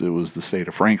existence, it was the state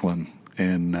of Franklin,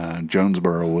 and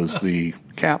Jonesboro was the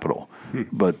capital.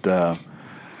 But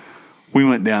we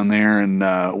went down there and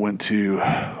went to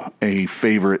a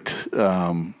favorite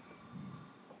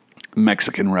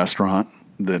Mexican restaurant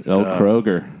that El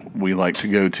Kroger. We like to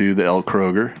go to, the El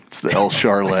Kroger. It's the El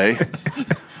Charlet.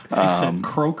 He said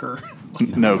Croker.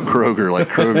 No, Kroger, like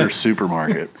Kroger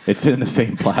supermarket. It's in the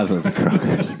same plaza as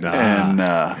Kroger's. And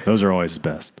those are always the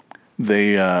best.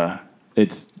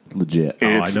 It's legit.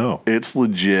 I know. It's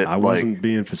legit. I wasn't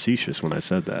being facetious when I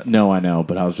said that. No, I know,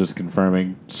 but I was just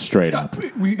confirming straight up.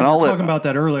 We were talking about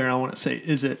that earlier, and I want to say,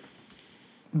 is it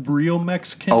real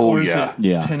Mexican or is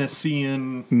it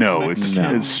Tennessean? No,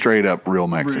 Mexican? it's straight up real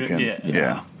Mexican.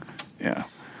 Yeah.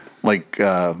 Like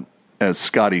as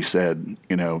Scotty said,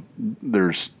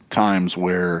 there's times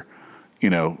where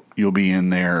you'll be in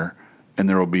there and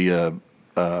there will be a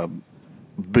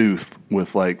booth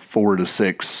with like 4 to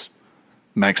 6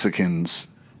 Mexicans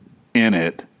in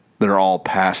it that are all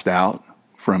passed out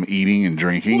from eating and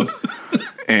drinking,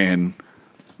 and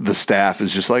the staff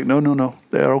is just like, no,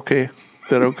 they're okay.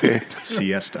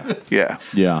 Siesta. Yeah.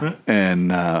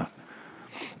 And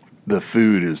the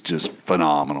food is just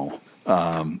phenomenal.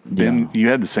 Ben, you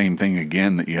had the same thing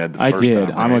again that you had the first time. I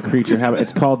did. I'm a creature habit.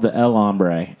 It's called the El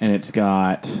Hombre, and it's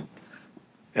got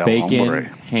bacon,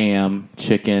 ham,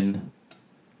 chicken,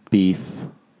 beef,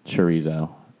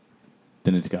 chorizo.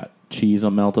 Then it's got cheese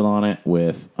melted on it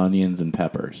with onions and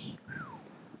peppers.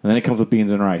 And then it comes with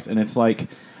beans and rice. And it's like,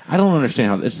 I don't understand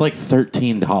how, it's like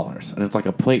 $13. And it's like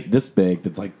a plate this big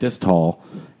that's like this tall.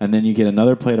 And then you get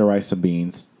another plate of rice and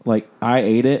beans. Like, I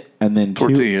ate it and then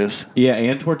tortillas.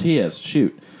 And tortillas.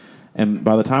 Shoot. And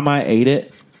by the time I ate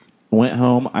it, went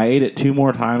home, I ate it 2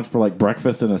 more times for like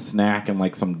breakfast and a snack and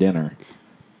like some dinner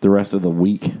the rest of the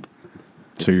week.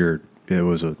 So it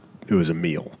was a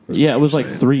meal. Yeah, it was like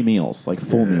 3 meals, like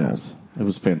full meals. It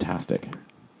was fantastic.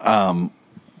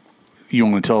 You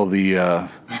want to tell the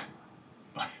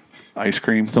ice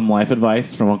cream? Some life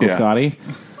advice from Uncle Scotty.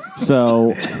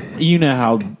 So, you know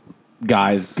how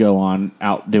guys go on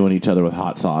out doing each other with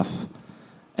hot sauce.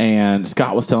 And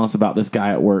Scott was telling us about this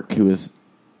guy at work who was...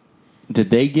 Did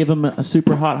they give him a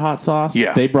super hot sauce?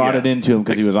 Yeah. They brought it into him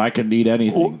because he was, I can eat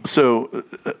anything. Well, so,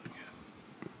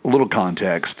 a little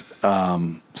context.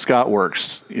 Scott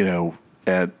works,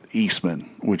 at Eastman,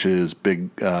 which is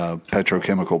big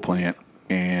petrochemical plant,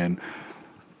 and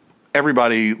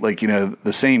everybody,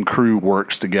 the same crew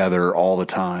works together all the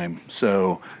time.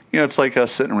 So, it's like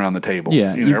us sitting around the table.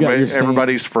 Yeah,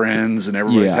 everybody's friends and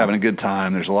everybody's having a good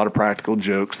time. There's a lot of practical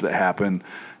jokes that happen,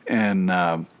 and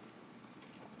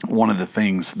one of the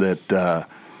things that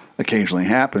occasionally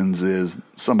happens is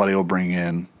somebody will bring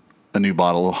in a new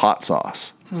bottle of hot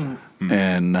sauce.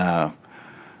 And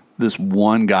this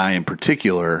one guy in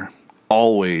particular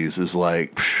always is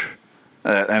like,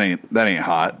 that ain't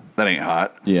hot. That ain't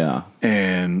hot. Yeah.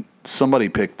 And somebody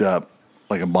picked up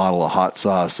like a bottle of hot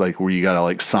sauce, like where you got to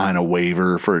like sign a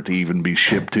waiver for it to even be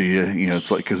shipped to you. You know, it's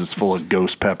like, cause it's full of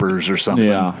ghost peppers or something.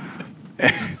 Yeah.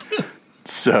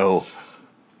 So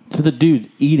the dude's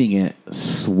eating it,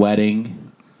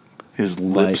 sweating. His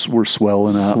lips were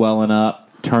swelling up,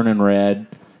 turning red.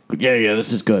 Yeah,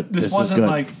 this is good. This wasn't is good.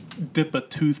 like dip a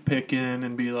toothpick in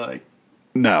and be like,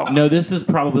 No, this is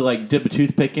probably like dip a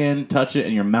toothpick in, touch it,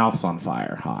 and your mouth's on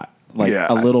fire, hot. Like Yeah.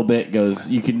 a little bit goes.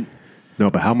 You can. No,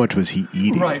 but how much was he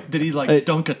eating? right? Did he like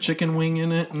dunk a chicken wing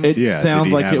in it? It Yeah, sounds did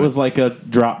he like have it was it? like a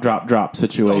drop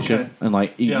situation, Okay. and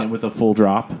like eating Yeah. it with a full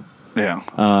drop. yeah.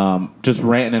 Just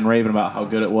ranting and raving about how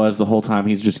good it was the whole time.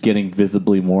 He's just getting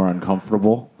visibly more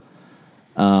uncomfortable.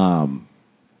 And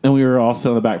we were all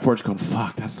sitting on the back porch going,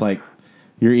 "Fuck, that's like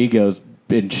your ego's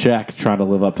in check trying to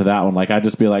live up to that one." Like I'd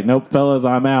just be like, "Nope, fellas,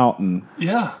 I'm out." And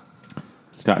Yeah.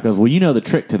 Scott goes, "Well, you know the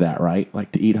trick to that, right?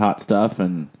 Like to eat hot stuff."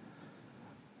 And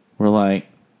we're like,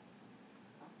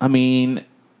 I mean,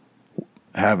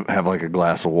 Have like a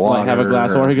glass of water. like have a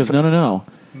glass of water. He goes, no.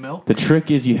 Milk. The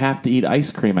trick is you have to eat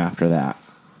ice cream after that.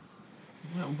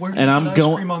 Where did and you I'm get ice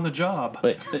going- cream on the job?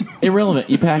 But irrelevant.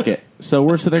 You pack it. So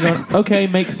we're sitting there going, okay,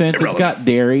 makes sense. It's got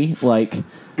dairy. Like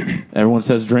everyone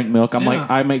says, drink milk. I'm Yeah. like,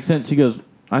 I make sense. He goes,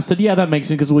 I said, yeah, that makes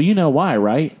sense. Because well, you know why,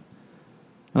 right?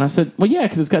 And I said, well, yeah,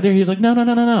 because it's got dairy. He's like,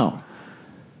 no.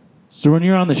 So when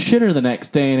you're on the shitter the next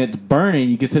day and it's burning,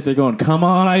 you can sit there going, come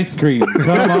on, ice cream.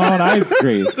 Come on, ice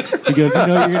cream. He goes, you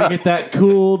know, you're going to get that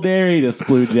cool dairy to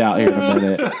splooge out here in a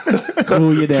minute.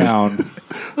 Cool you down.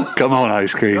 Come on,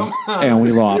 ice cream. And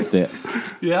we lost it.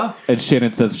 Yeah. And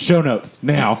Shannon says, show notes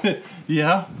now.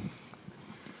 Yeah.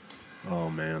 Oh,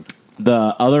 man. The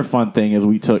other fun thing is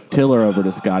we took Tiller over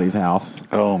to Scotty's house,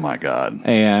 Oh my God.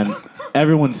 and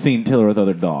everyone's seen Tiller with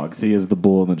other dogs. He is the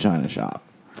bull in the china shop,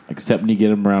 except when you get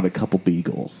him around a couple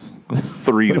beagles.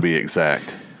 3 to be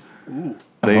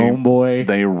they Homeboy.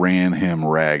 they ran him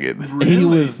ragged. He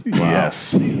was.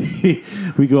 Yes.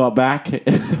 We go out back,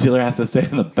 and Tiller has to stay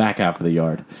in the back half of the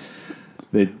yard.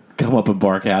 They'd come up and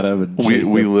bark at him. And We chase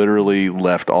him. literally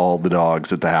left all the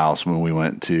dogs at the house when we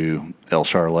went to El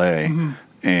Charlet.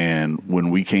 And when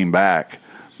we came back,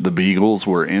 the beagles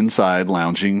were inside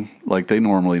lounging like they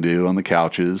normally do on the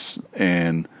couches.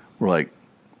 And we're like,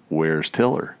 where's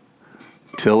Tiller?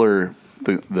 Tiller,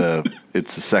 it's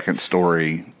the second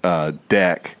story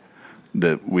deck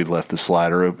that we left the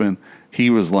slider open. He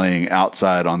was laying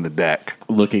outside on the deck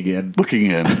looking in.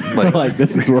 like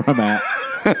This is where I'm at.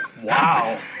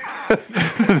 Wow.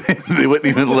 they wouldn't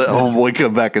even let homeboy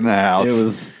come back in the house. It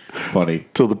was funny.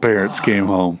 till the parents came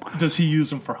home. Does he use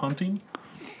them for hunting?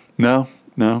 No.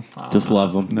 Just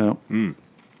loves them. No.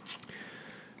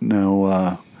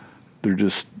 No, they're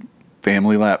just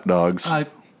family lap dogs. I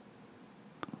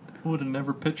would have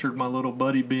never pictured my little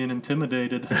buddy being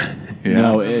intimidated. Yeah.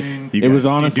 No, mean, it was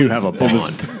honestly you do have a it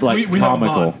was bond. like We have a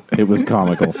comical. bond. It was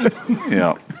comical.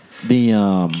 Yeah. The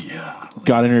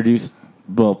got introduced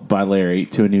by Larry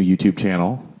to a new YouTube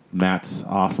channel, Matt's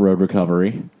Off-Road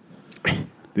Recovery.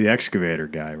 The excavator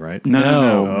guy, right?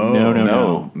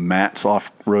 No. Matt's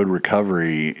Off-Road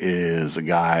Recovery is a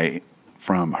guy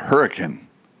from Hurricane,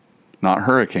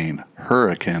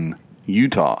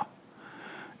 Utah.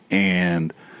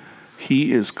 And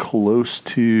he is close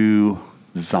to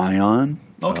Zion.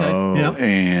 Okay. Oh. Yeah.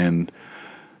 And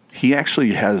he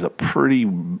actually has a pretty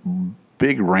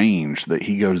big range that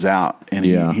he goes out, and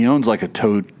Yeah. he owns like a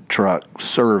tow truck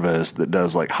service that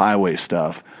does like highway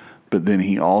stuff, but then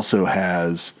he also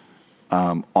has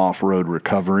off-road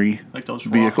recovery Like those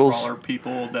vehicles. rock crawler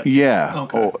people that. Yeah.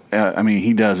 Okay. I mean,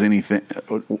 he does anything.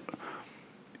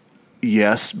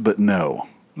 Yes, but no.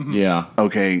 Yeah.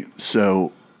 Okay,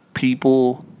 so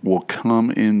people will come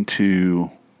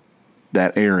into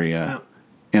that area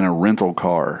in a rental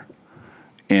car,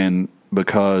 and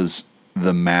because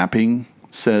the mapping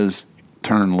says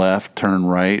turn left, turn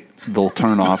right, they'll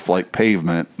turn off like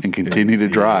pavement and continue to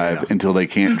drive until they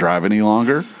can't drive any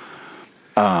longer.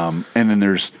 And then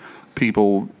there's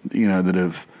people, that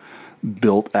have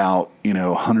built out,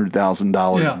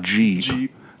 $100,000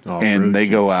 Jeep. And they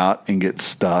go out and get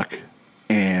stuck.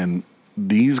 And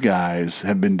these guys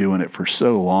have been doing it for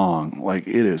so long. Like,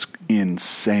 it is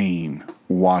insane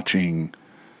watching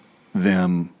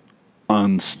them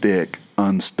unstuck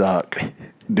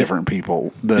different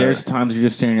people. There's times you're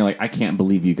just staring, you're like, I can't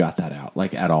believe you got that out,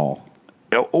 like at all.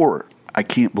 Or I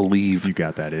can't believe You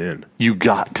got that in. you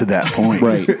got to that point.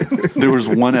 Right. There was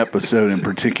one episode in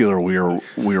particular we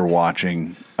were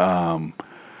watching.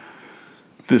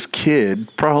 This kid,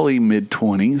 probably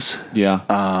mid-20s, Yeah.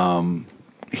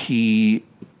 he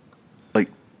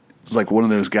is like one of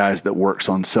those guys that works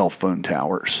on cell phone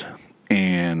towers,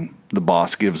 and the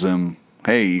boss gives him,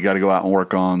 hey, you got to go out and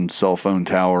work on cell phone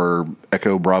tower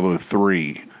Echo Bravo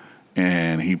 3,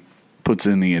 and he puts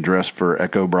in the address for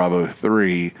Echo Bravo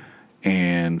 3,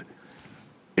 and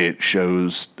it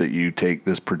shows that you take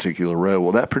this particular road.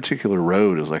 Well, that particular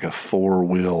road is like a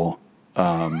four-wheeler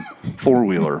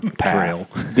path. Trail.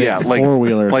 Yeah, like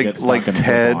four-wheelers like get stuck like in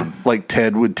Ted on. like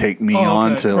Ted would take me Oh,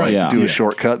 on okay, to right. like Yeah. do Yeah. a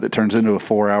shortcut that turns into a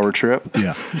 4-hour trip.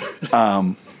 Yeah.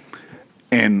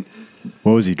 And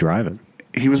What was he driving?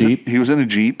 he was Jeep? he was in a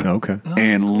Jeep. Okay.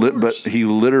 But he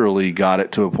literally got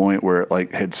it to a point where it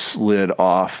like had slid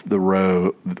off the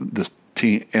road,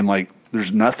 and like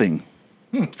there's nothing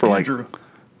for Andrew. like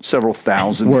several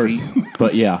thousand Worse. feet.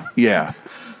 But yeah. Yeah.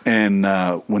 And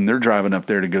when they're driving up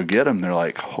there to go get him, they're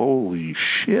like, "Holy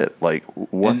shit! Like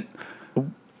what?" And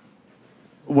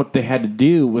what they had to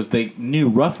do was they knew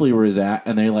roughly where he's at,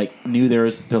 and they like knew they're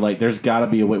like, there's got to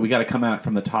be a way. We got to come out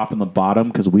from the top and the bottom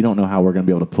because we don't know how we're going to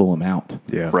be able to pull him out.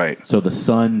 Yeah. Right. So the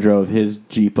son drove his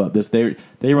Jeep up.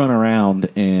 They run around,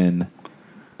 and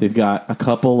they've got a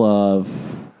couple of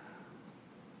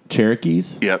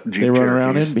Cherokees. Yep, Jeep they run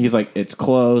around in. Cherokees. He's like, it's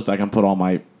closed. I can put all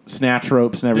my snatch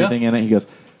ropes and everything Yeah. in it. He goes,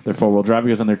 they're 4-wheel drive. He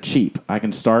goes, and they're cheap. I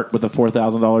can start with a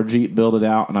 $4,000 Jeep, build it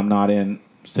out, and I'm not in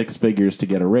six figures to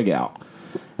get a rig out.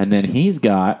 And then he's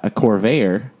got a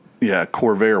Corvair Yeah,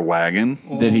 Corvair wagon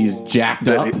that he's jacked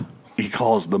up. that he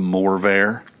calls the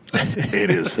Morvair. It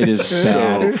is so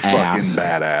badass. fucking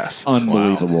badass.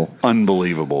 Unbelievable.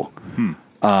 Unbelievable.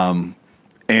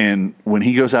 And when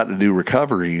he goes out to do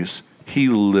recoveries, he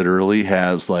literally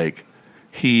has like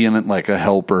he and like a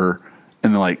helper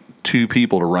and then like two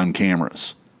people to run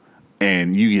cameras,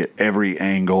 and you get every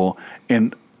angle.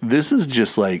 And this is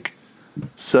just like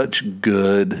such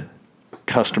good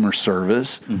customer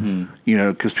service, you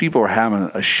know, because people are having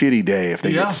a shitty day if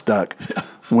they Yeah. get stuck.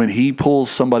 When he pulls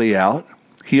somebody out,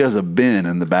 he has a bin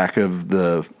in the back of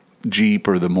the Jeep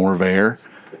or the Morvair.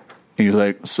 And he's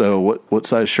like, so what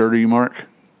size shirt are you, Mark?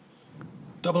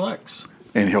 XX.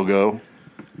 And he'll go,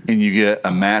 and you get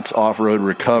a Matt's Off-Road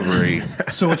Recovery.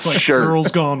 So it's like Shirt. Girls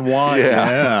Gone Wild.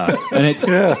 Yeah. And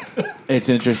it's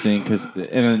interesting because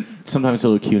sometimes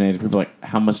he'll do Q&As and people are like,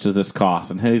 how much does this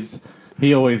cost? And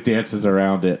he always dances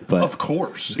around it. But Of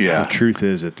course. Yeah. The truth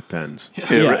is, it depends.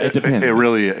 it depends. It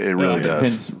really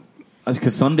does.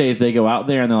 Because some days they go out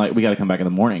there and they're like, we got to come back in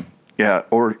the morning. Yeah,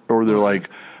 or they're like,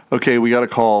 okay, we got a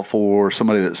call for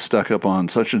somebody that's stuck up on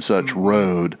such and such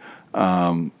road.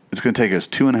 It's going to take us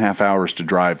 2.5 hours to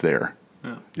drive there,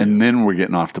 and then we're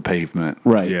getting off the pavement.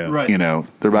 Right. Yeah. Right. You know,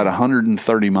 they're about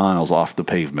 130 miles off the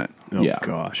pavement. Oh, Yeah.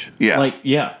 gosh. Yeah, Like,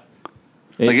 yeah.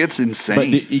 like it's But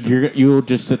insane. you'll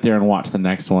just sit there and watch the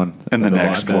next one. And the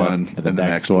next watch one, that, and the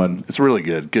next one. It's really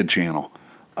good channel.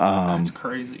 That's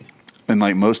crazy. And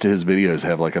like most of his videos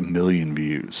have like 1 million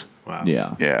views. Wow.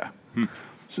 Yeah. Yeah.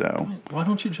 So Why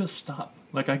don't you just stop?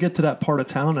 Like, I get to that part of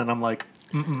town and I'm like,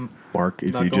 Mark,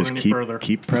 if Not you going just any keep further.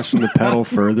 keep pressing the pedal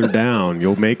further down,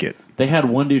 you'll make it. They had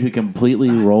one dude who completely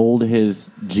rolled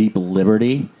his Jeep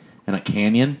Liberty in a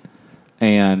canyon,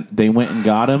 and they went and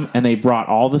got him, and they brought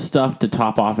all the stuff to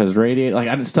top off his radiator.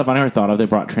 Like, stuff I never thought of. They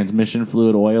brought transmission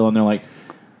fluid, oil, and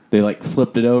they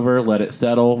flipped it over, let it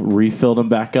settle, refilled them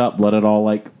back up, let it all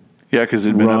yeah, because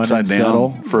it'd been Run upside and down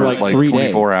settle for like 3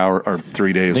 24 days. hours or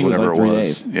 3 days, think it was whatever like it 3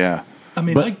 was. days. Yeah. I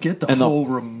mean, But- I get the and the- whole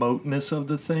remoteness of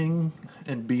the thing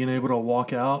and being able to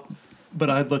walk out, but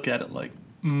I'd look at it like,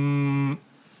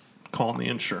 calling the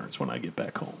insurance when I get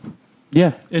back home.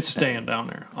 Yeah. It's staying down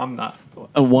there. I'm not.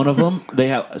 One of them, they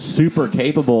have a super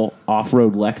capable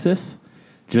off-road Lexus,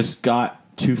 just got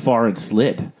too far and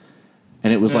slid.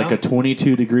 And it was like Yeah. a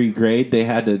 22-degree grade. They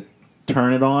had to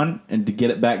turn it on and to get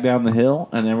it back down the hill.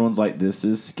 And everyone's like, this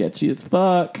is sketchy as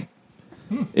fuck.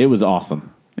 It was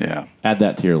awesome. Yeah. Add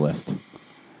that to your list.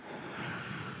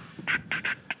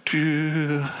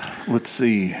 Let's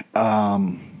see.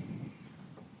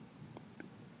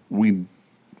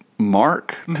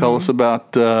 Mark, tell us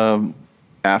about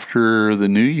after the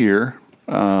new year.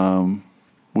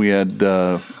 We had,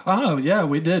 Oh, yeah,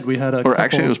 we did. We had a. or couple-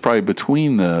 actually, it was probably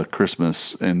between the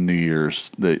Christmas and New Year's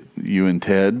that you and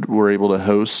Ted were able to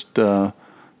host the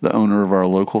owner of our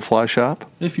local fly shop.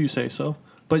 if you say so.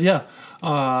 But yeah,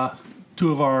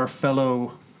 two of our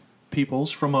fellow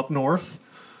peoples from up north,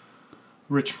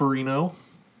 Rich Farino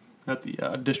at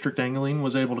the District Angling,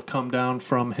 was able to come down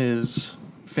from his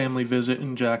family visit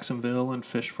in Jacksonville and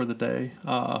fished for the day.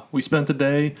 We spent the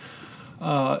day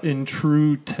in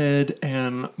true Ted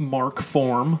and Mark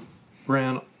form.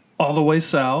 Ran all the way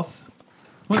south.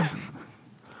 Well,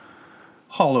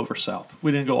 all over south.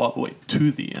 We didn't go all the way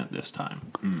to the end this time.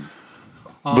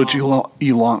 But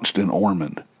you launched in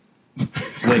Ormond.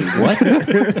 Wait,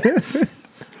 what?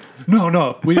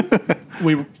 No.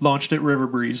 We launched at River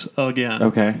Breeze again.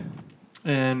 Okay.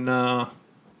 And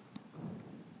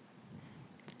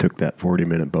Took that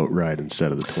 40-minute boat ride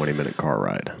instead of the 20-minute car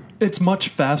ride. it's much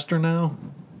faster now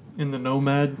in the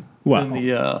Nomad Wow. than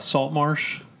the Salt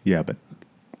Marsh. Yeah, but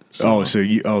So, so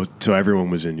everyone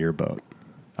was in your boat.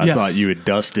 I Yes. thought you had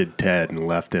dusted Ted and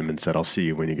left him and said, "I'll see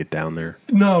you when you get down there."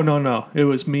 No. It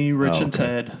was me, Rich, Oh, and okay.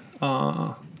 Ted.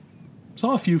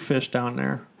 Saw a few fish down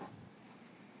there.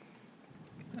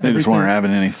 They just weren't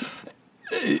having any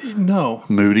No.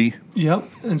 moody. Yep.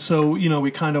 And so,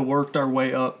 we kind of worked our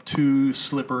way up to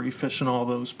Slippery, fishing all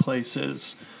those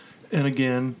places. And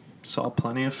again, saw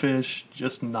plenty of fish,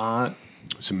 just not,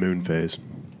 It's a moon phase.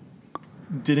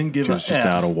 didn't give Just a F.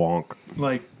 out of wonk.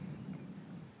 Like,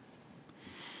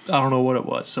 I don't know what it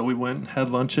was. So we went and had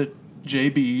lunch at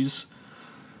JB's.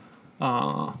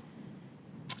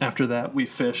 After that, we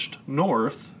fished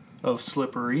north of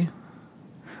Slippery.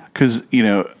 Because,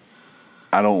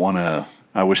 I don't want to.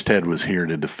 I wish Ted was here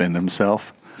to defend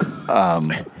himself.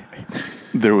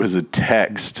 There was a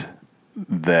text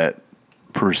that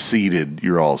preceded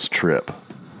your all's trip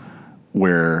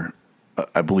where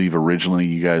I believe originally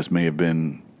you guys may have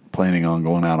been planning on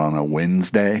going out on a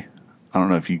Wednesday. I don't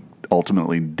know if you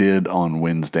ultimately did on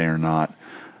Wednesday or not,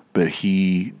 but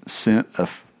he sent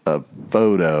a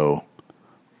photo.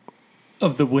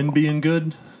 Of the wind being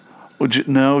good?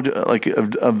 No, like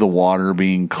of the water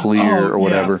being clear or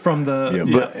whatever. Yeah, from the... Yeah,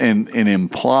 Yeah. But and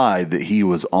implied that he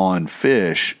was on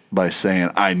fish by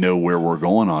saying, "I know where we're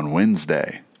going on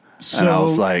Wednesday." And I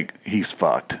was like, "He's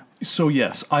fucked." So,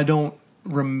 yes, I don't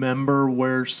remember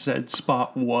where said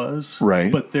spot was.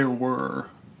 Right. But there were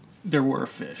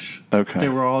fish. Okay. They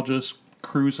were all just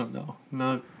cruising, though.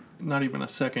 Not even a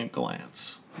second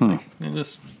glance. Like, and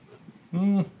just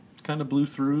kind of blew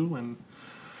through, and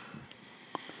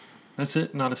that's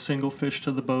it. Not a single fish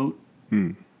to the boat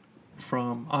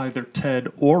from either Ted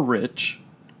or Rich.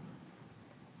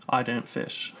 I didn't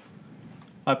fish.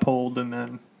 I pulled and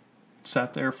then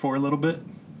sat there for a little bit,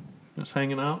 just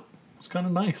hanging out. It was kind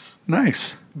of nice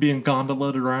Nice. being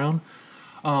gondola'd around.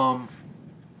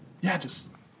 Yeah, just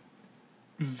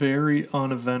very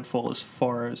uneventful as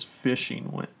far as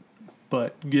fishing went.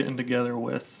 But getting together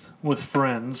with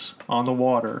friends on the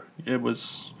water, it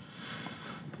was,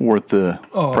 Worth the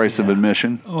Oh, price of yeah.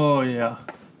 admission. oh yeah.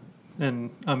 And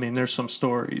I mean, there's some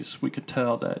stories we could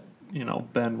tell that,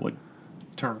 Ben would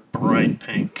turn bright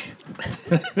pink.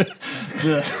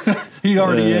 He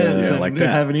already is, Yeah, and like that.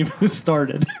 haven't even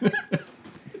started.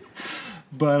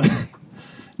 But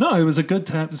no, it was a good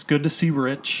time. It's good to see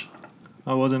Rich.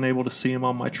 I wasn't able to see him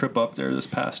on my trip up there this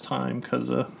past time because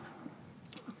of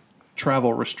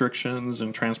travel restrictions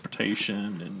and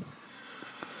transportation, and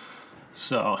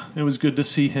so it was good to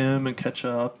see him and catch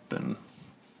up. And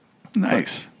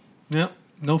Nice. yep,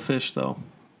 no fish though.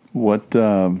 What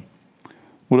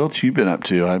else you been up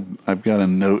to? I've got a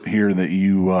note here that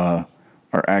you are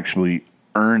actually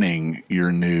earning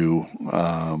your new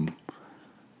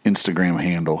Instagram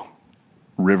handle,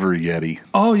 River Yeti.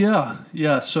 Oh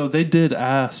yeah. So they did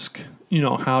ask,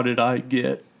 how did I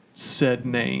get said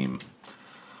name?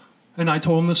 And I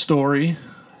told them the story,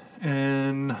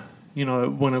 and it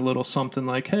went a little something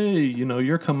like, "Hey,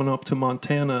 you're coming up to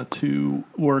Montana to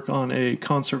work on a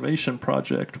conservation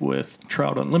project with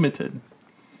Trout Unlimited.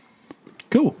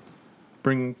 Cool.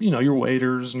 Bring your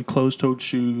waders and closed-toed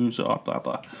shoes, blah blah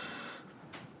blah."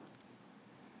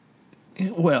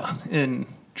 Well, in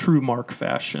true Mark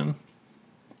fashion,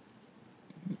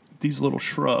 these little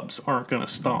shrubs aren't going to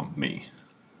stomp me.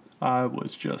 I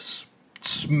was just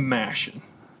smashing,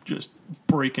 just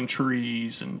breaking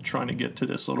trees and trying to get to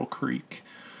this little creek.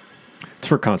 It's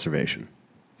for conservation.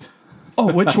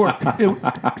 Oh, which were...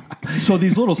 so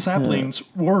these little saplings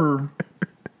were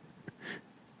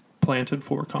planted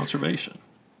for conservation.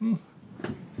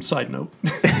 Side note.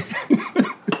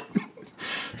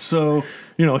 So,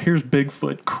 here's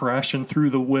Bigfoot crashing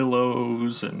through the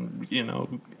willows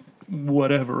and,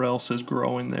 whatever else is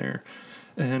growing there.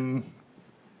 And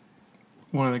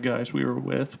one of the guys we were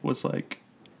with was like,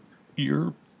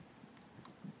 "You're,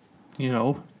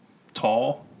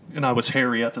 tall." And I was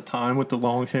hairy at the time with the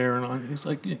long hair. And he's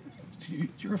like,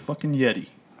 "You're a fucking Yeti.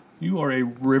 You are a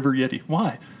river Yeti."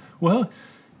 "Why?" "Well,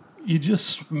 you just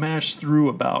smash through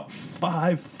about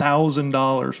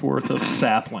 $5,000 worth of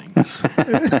saplings.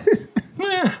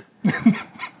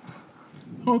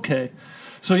 Okay.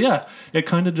 So yeah, it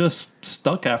kind of just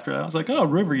stuck after that. I was like, oh,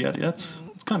 River Yeti, it's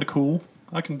kind of cool.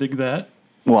 I can dig that.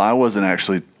 Well, I wasn't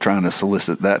actually trying to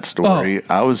solicit that story.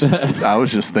 I was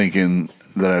just thinking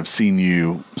that I've seen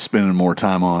you spending more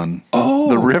time on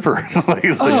the river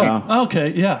lately.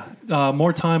 Okay, yeah.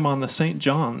 More time on the St.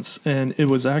 John's, and it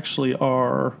was actually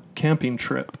our camping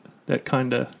trip that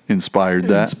kind of Inspired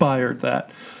that.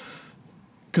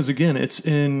 Because again, it's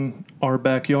in our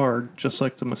backyard, just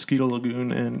like the Mosquito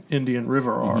Lagoon and Indian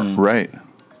River are. Right.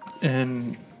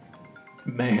 And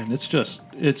man,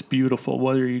 it's beautiful.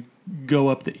 Whether you go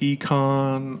up the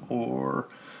Econ or,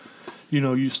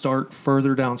 you start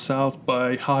further down south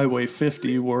by Highway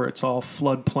 50 where it's all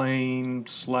floodplain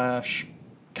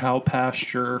 / cow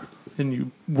pasture, and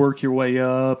you work your way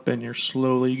up and you're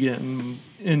slowly getting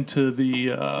into the,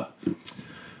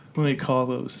 what do you call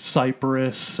those,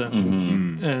 cypress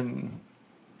and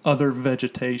other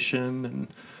vegetation, and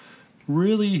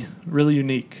really, really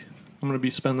unique. I'm going to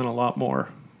be spending a lot more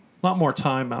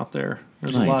time out there.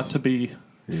 There's a lot to be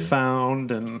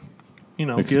found and,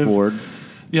 explored.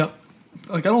 Yep.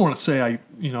 Like, I don't want to say I,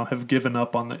 have given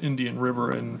up on the Indian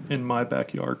River in my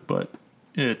backyard, but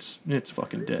it's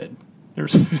fucking dead.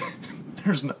 There's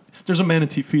a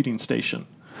manatee feeding station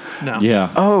now.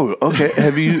 Yeah. Oh, okay.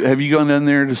 Have you gone down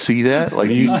there to see that? Like,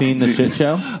 Have you seen the shit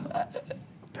show?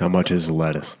 How much is the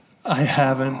lettuce? I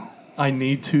haven't. I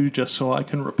need to, just so I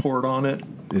can report on it.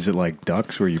 Is it like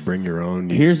ducks where you bring your own?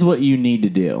 Here's what you need to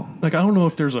do. Like, I don't know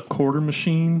if there's a quarter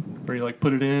machine where you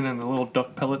put it in and the little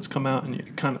duck pellets come out and you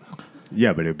kind of.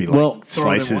 Yeah, but it'd be like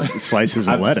slices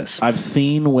of lettuce. I've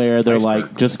seen where they're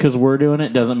like, just because we're doing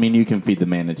it doesn't mean you can feed the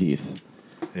manatees.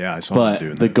 Yeah, I saw them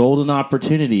doing But that. the golden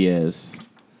opportunity is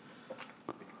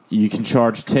you can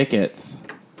charge tickets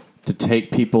to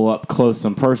take people up close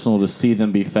and personal to see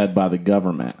them be fed by the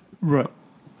government. Right.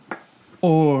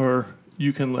 Or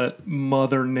you can let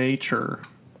Mother Nature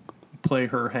play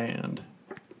her hand.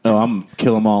 Oh, I'm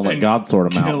kill them all and let God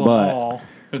sort them out. Kill But them all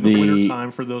in the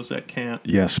wintertime for those that can't.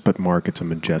 Yes, but Mark, it's a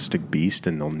majestic beast,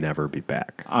 and they'll never be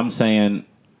back. I'm saying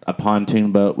a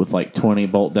pontoon boat with like 20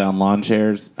 bolt-down lawn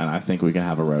chairs, and I think we can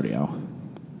have a rodeo.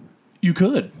 You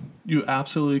could. You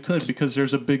absolutely could, because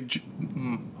there's a big...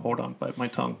 hold on, bite my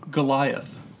tongue.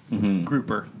 Goliath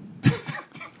grouper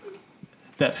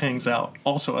that hangs out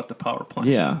also at the power plant.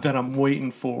 Yeah. That I'm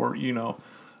waiting for,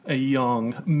 a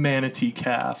young manatee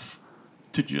calf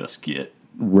to just get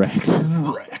Wrecked.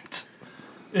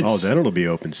 Then it'll be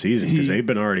open season, because they've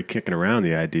been already kicking around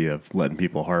the idea of letting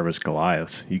people harvest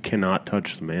Goliaths. You cannot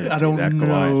touch the manatee. I don't that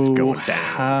Goliath is know going down.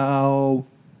 how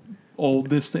old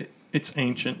this thing. It's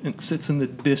ancient. It sits in the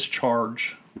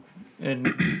discharge, and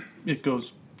it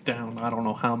goes down. I don't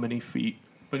know how many feet,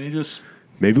 but it just.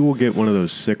 Maybe we'll get one of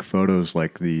those sick photos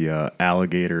like the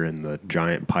alligator and the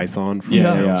giant python from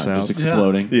Yeah, down south. just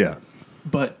exploding. Yeah.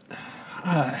 But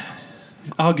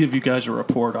I'll give you guys a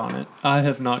report on it. I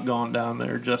have not gone down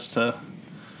there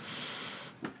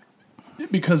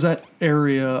because that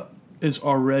area is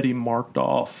already marked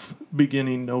off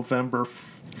beginning November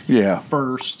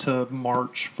 1st to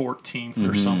March 14th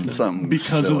or something.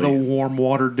 Because silly. of the warm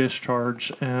water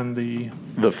discharge and the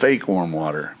fake warm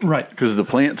water. Right. Because the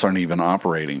plants aren't even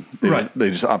operating. They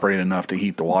just operate enough to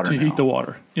heat the water heat the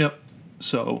water. Yep.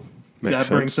 So Makes that sense.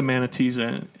 brings the manatees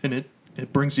in, and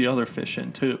it brings the other fish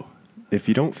in too. If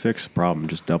you don't fix the problem,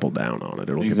 just double down on it.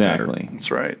 It'll Exactly. get better.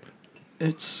 That's right.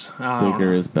 It's I don't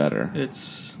Bigger know. is better.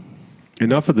 It's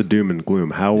Enough of the doom and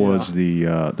gloom. How was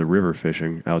the river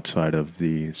fishing outside of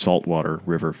the saltwater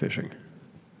river fishing?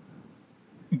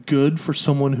 good for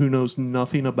someone who knows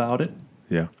nothing about it.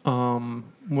 Yeah.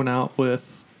 Went out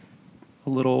with a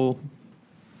little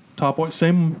top oil,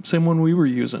 same one we were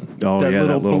using. Oh, that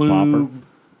little blue popper.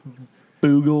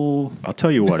 Boogle I'll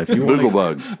tell you what, if you want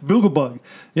Boogle bug.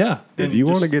 Yeah. if you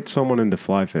want to get someone into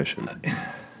fly fishing,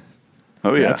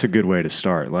 Oh yeah, that's a good way to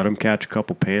start. Let them catch a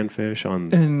couple panfish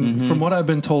on. And from what I've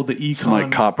been told, the econ, some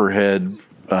like copperhead,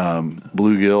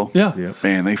 bluegill. yeah. Yep.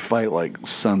 Man, they fight like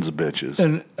sons of bitches.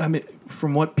 And I mean,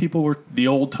 from what people were, the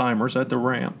old timers at the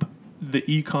ramp, the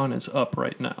econ is up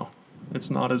right now. It's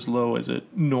not as low as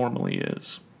it normally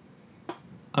is.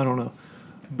 I don't know.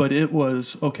 But it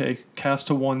was, okay, cast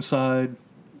to one side,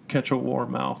 catch a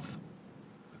warmouth.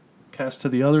 Cast to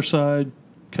the other side,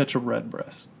 catch a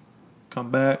redbreast.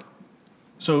 Come back.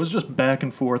 So it was just back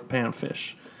and forth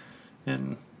panfish.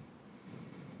 And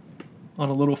on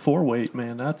a little 4-weight,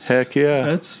 man, that's... Heck yeah.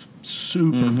 That's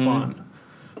super fun.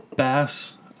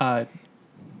 Bass, I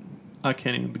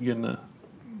can't even begin to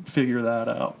figure that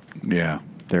out. Yeah.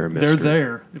 They're a mystery. They're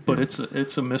there, but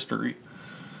it's a mystery.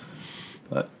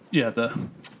 But yeah, I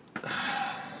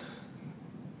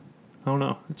don't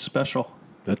know. It's special.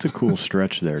 That's a cool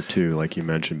stretch there too, like you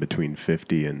mentioned, between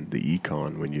 50 and the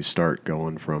Econ, when you start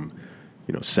going from,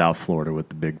 South Florida with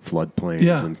the big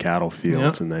floodplains and cattle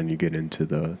fields, and then you get into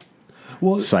the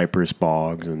cypress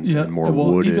bogs and more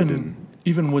wooded.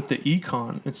 Even with the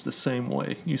Econ, it's the same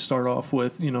way. You start off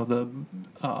with, the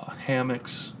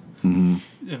hammocks, and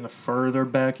the further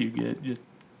back you get,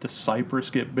 the cypress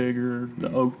get bigger,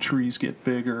 the oak trees get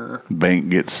bigger. Bank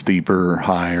gets steeper,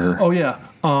 higher. Oh, yeah.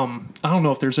 I don't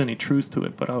know if there's any truth to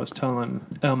it, but I was telling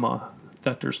Emma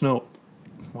that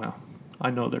I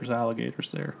know there's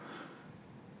alligators there,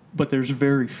 but there's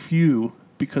very few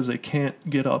because they can't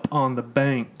get up on the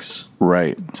banks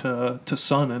to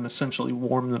sun and essentially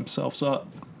warm themselves up.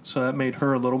 So that made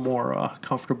her a little more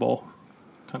comfortable,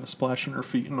 kind of splashing her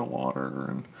feet in the water.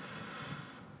 And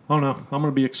I don't know. I'm going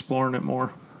to be exploring it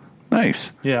more.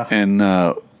 Nice. Yeah. And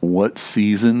what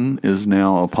season is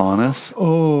now upon us?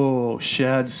 Oh,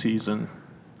 shad season.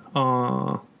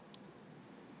 The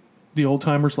old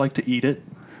timers like to eat it.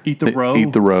 Eat the roe.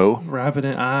 Eat the roe. Wrap it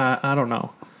in. I don't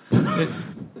know.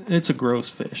 It's a gross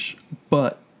fish,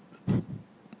 but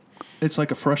it's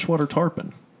like a freshwater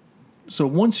tarpon. So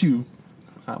once you,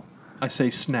 I say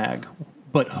snag,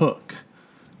 but hook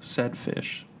said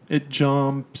fish, it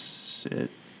jumps.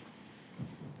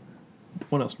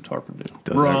 What else would tarpon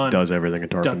do? Does everything a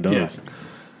tarpon does. Yeah.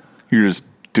 You're just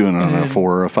doing it on a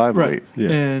 4 or a 5 weight. Yeah.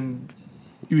 And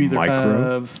you either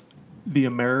have the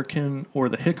American or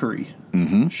the hickory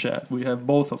shad. We have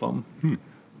both of them.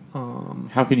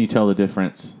 How can you tell the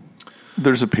difference?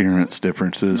 There's appearance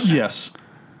differences. Yes.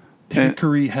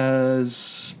 Hickory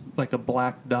has like a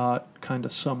black dot kind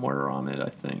of somewhere on it, I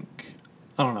think.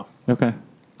 I don't know. Okay.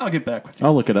 I'll get back with you.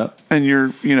 I'll look it up. And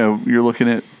you're looking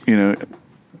at,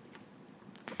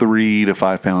 3 to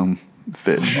 5 pound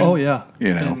fish. Oh yeah.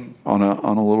 On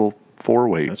a little 4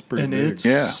 weight. That's pretty and big.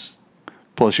 it's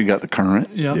Plus you got the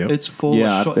current. Yeah, Yep. it's full.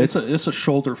 Yeah, It's a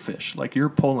shoulder fish. Like you're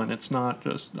pulling. It's not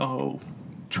just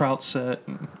trout set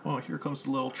and here comes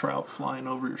the little trout flying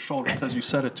over your shoulder because you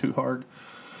set it too hard.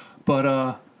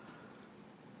 But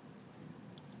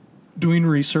doing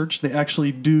research, they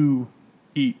actually do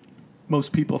eat.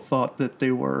 Most people thought that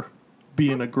they were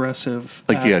being aggressive.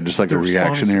 Just like a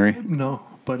reactionary. No,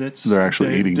 but they're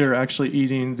actually eating. They're actually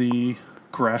eating the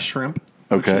grass shrimp,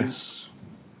 which is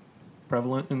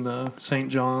prevalent in the St.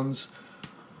 John's.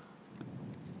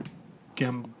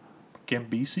 Gambosa.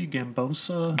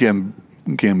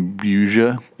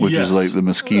 Gambusia, which is like the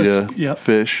mosquito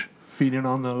fish. Feeding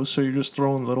on those, so you're just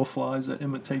throwing little flies that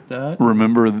imitate that.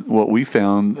 Remember what we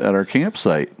found at our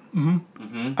campsite?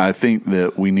 I think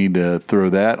that we need to throw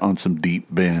that on some deep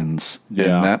bends,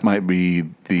 and that might be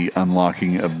the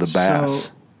unlocking of the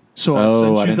bass. So I sent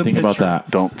you I didn't the think picture. about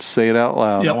that. Don't say it out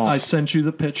loud. Yep, I sent you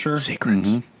the picture.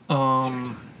 Secrets.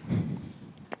 No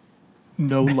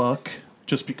luck,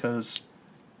 just because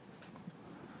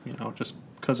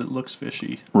it looks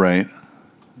fishy. Right.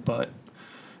 But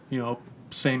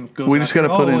same goes. We just got to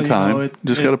put in time.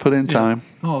 Got to put in time.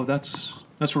 Oh, that's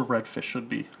where redfish should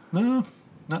be. No,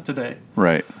 not today.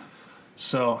 Right.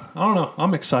 So I don't know.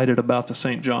 I'm excited about the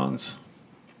St. John's,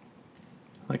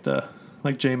 like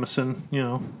Jameson,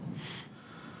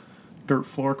 dirt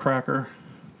floor cracker.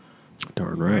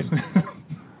 Darn right.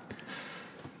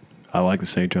 I like the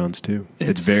St. John's too.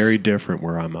 It's very different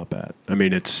where I'm up at. I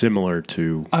mean, it's similar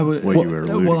to what you were alluding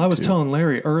to. Well, I was telling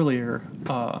Larry earlier,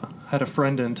 had a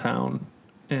friend in town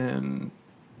and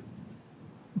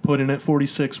put in at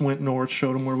 46, went north,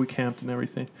 showed him where we camped and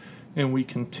everything. And we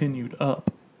continued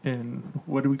up. And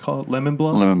what do we call it? Lemon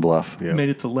Bluff? Lemon Bluff. Yeah. Made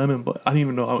it to Lemon Bluff. I didn't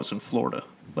even know I was in Florida.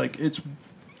 Like, it's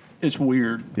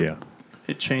weird. Yeah.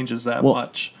 It changes that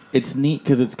much. It's neat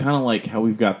because it's kind of like how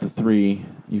we've got the three.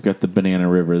 You've got the Banana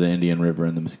River, the Indian River,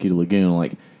 and the Mosquito Lagoon.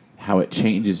 Like how it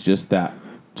changes just that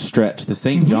stretch. The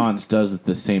St. John's does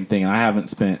the same thing. And I haven't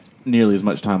spent nearly as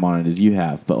much time on it as you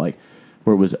have, but like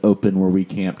where it was open, where we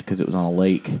camped because it was on a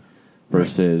lake,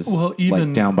 versus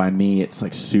like down by me, it's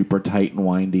like super tight and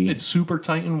windy. It's super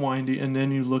tight and windy, and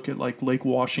then you look at like Lake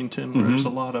Washington, where there's a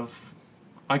lot of,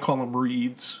 I call them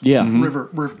reeds. Yeah. River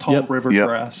river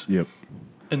grass. Yep.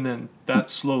 And then that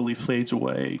slowly fades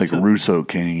away. Like Russo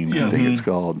cane, I think it's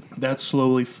called. That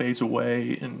slowly fades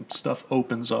away and stuff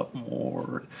opens up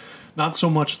more. Not so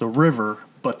much the river,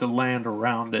 but the land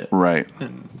around it. Right.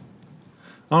 And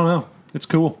I don't know. It's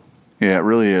cool. Yeah, it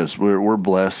really is. We're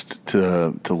blessed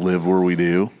to live where we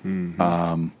do.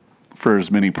 For as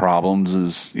many problems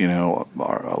as a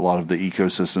lot of the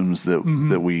ecosystems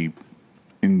that we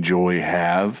enjoy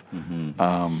have.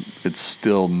 It's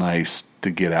still nice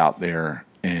to get out there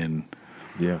and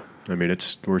Yeah. I mean,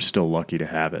 we're still lucky to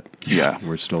have it. yeah.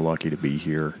 We're still lucky to be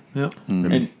here. Yep. I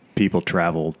mean, people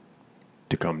travel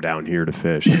to come down here to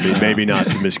fish. I mean, maybe not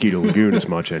to Mosquito Lagoon as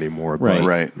much anymore, but,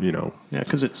 Right. you know. Yeah,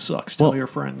 because it sucks. Tell Well- your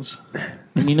friends.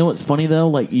 And you know what's funny though?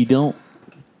 Like you don't,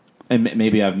 and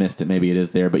maybe I've missed it. Maybe it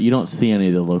is there, but you don't see any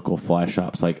of the local fly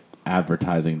shops like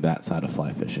advertising that side of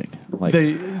fly fishing. Like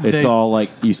it's all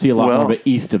like you see a lot more of it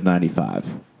east of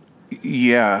 95.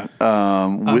 Yeah,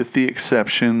 with the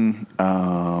exception,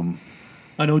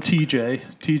 I know TJ.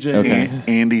 Okay.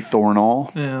 Andy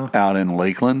Thornall Yeah. out in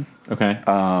Lakeland. Okay.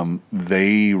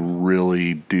 They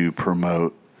really do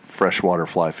promote freshwater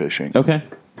fly fishing. Okay.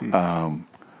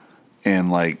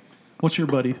 And like, What's your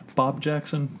buddy? Bob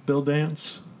Jackson? Bill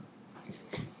Dance?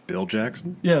 Bill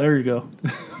Jackson? Yeah, there you go.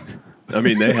 I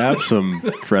mean, they have some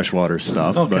freshwater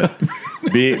stuff, Okay.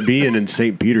 but being in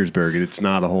St. Petersburg, it's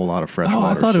not a whole lot of freshwater. Oh,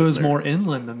 I thought it sitting was there. more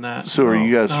inland than that. so are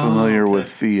you guys familiar okay.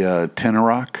 with the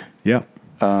Tenarock? Yeah.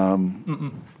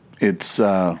 It's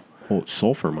Well, it's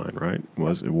sulfur mine, right? It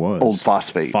was. old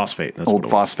phosphate. Phosphate. That's Old what it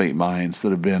was. phosphate mines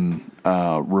that have been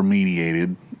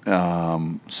remediated.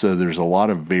 So there's a lot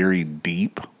of very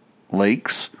deep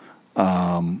lakes.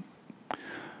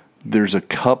 There's a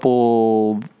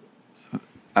couple.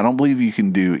 I don't believe you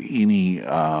can do any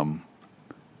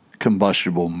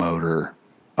combustible motor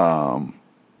on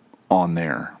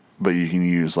there, but you can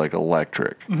use like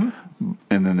electric.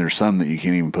 And then there's some that you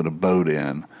can't even put a boat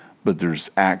in, but there's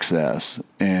access.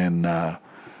 And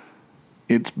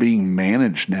it's being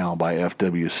managed now by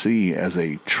FWC as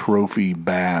a trophy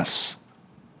bass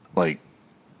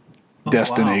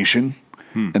destination.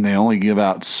 And they only give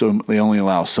out they only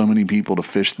allow so many people to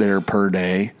fish there per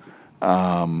day.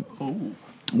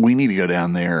 We need to go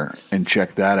down there and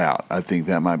check that out. I think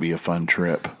that might be a fun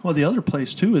trip. Well, the other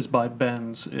place, too, is by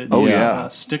Ben's. Oh, yeah.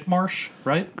 Stick Marsh,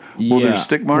 right? Well, Yeah. there's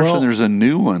Stick Marsh Well, and there's a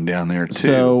new one down there too.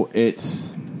 So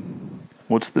it's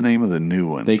What's the name of the new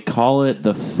one? they call it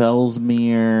the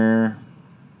Fellsmere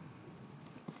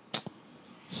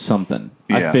something.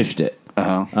 I Yeah. fished it.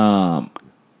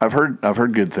 I've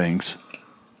heard good things.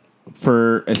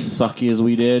 For as sucky as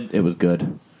we did, it was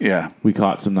good. Yeah, We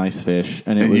caught some nice fish,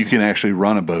 and it and was you can actually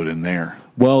run a boat in there.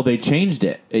 well. They changed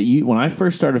it. When I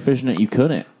first started fishing it, you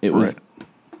couldn't. It was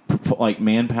like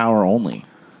manpower only.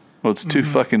 Well, it's too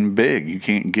fucking big. You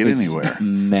can't get It's anywhere.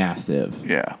 massive,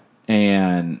 Yeah,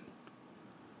 and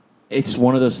it's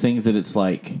one of those things that it's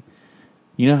like,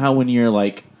 you know how when you're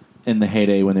like in the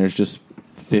heyday when there's just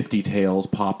 50 tails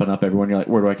popping up everywhere, and you're like,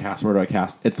 where do I cast? Where do I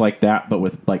cast? It's like that, but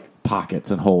with like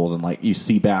pockets and holes, and like you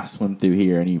see bass swim through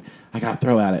here, and I gotta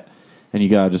throw at it, and you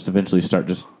gotta just eventually start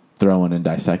just throwing and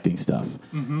dissecting stuff.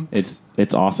 It's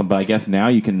awesome, but I guess now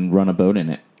you can run a boat in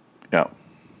it, yeah,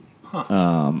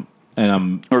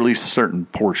 and or at least certain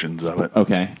portions of it.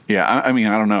 okay. Yeah, I mean,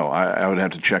 I don't know. I would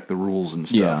have to check the rules and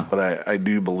stuff, Yeah. but I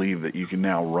do believe that you can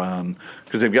now run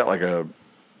because they've got like a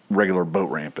regular boat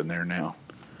ramp in there now.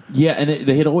 Yeah, and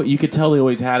they had you could tell they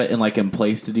always had it in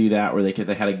place to do that, where they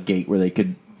had a gate where they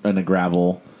could and a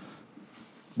gravel,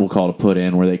 we'll call it a put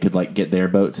in, where they could like get their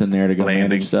boats in there to go Landing.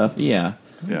 manage stuff. Yeah,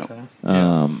 Yeah,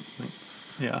 Okay.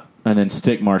 Yeah. and then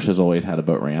Stick Marsh has always had a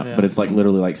boat ramp, Yeah. but it's like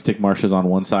literally like Stick Marsh is on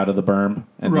one side of the berm,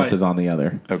 and Right. this is on the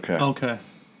other. okay. Okay.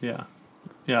 Yeah.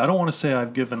 Yeah, I don't want to say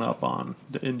I've given up on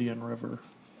the Indian River,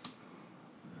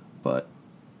 but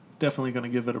definitely going to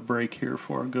give it a break here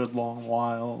for a good long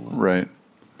while. Right.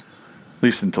 At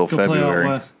least until Go play out February.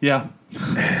 west. Yeah.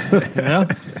 Yeah.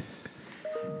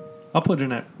 I'll put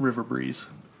in at River Breeze.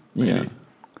 Yeah,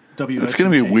 It's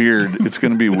going to be weird. It's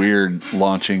going to be weird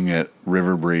launching at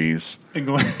River Breeze And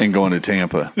going, and going to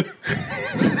Tampa.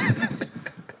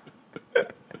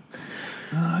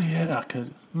 oh, yeah.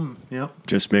 Yep.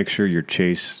 Just make sure your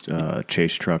chase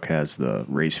truck has the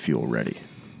race fuel ready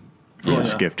for Yeah. the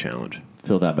skiff challenge.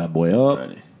 fill that bad boy up.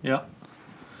 Ready. Yep.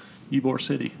 Ybor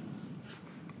City.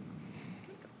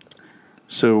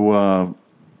 So,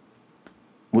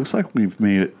 looks like we've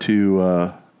made it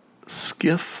to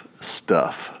skiff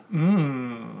stuff.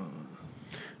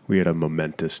 We had a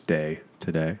momentous day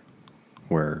today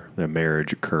where the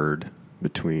marriage occurred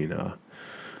between a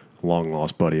long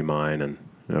lost buddy of mine and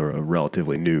a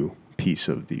relatively new piece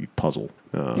of the puzzle.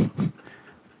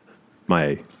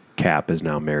 My cap is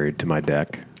now married to my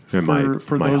deck and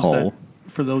my hull.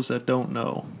 For those that don't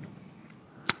know.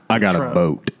 I got Try- a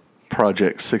boat.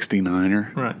 Project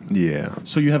 69er. Right. Yeah.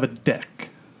 So you have a deck.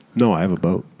 No, I have a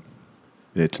boat.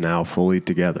 It's now fully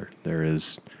together.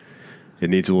 It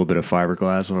needs a little bit of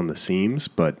fiberglass on the seams,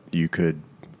 but you could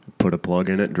put a plug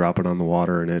in it, drop it on the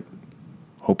water, and it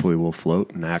hopefully we'll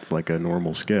float and act like a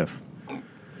normal skiff.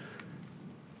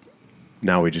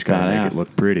 Now we just got to make it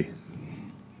look pretty.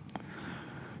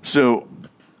 So,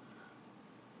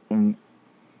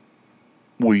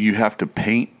 will you have to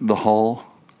paint the hull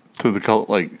to the color?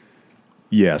 Like,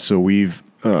 yeah. So we've.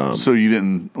 So you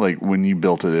didn't when you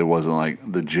built it. It wasn't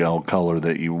like the gel color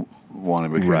that you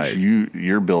wanted because right.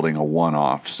 you're building a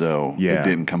one-off. So it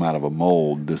didn't come out of a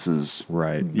mold. This is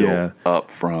built up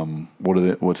from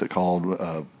what's it called?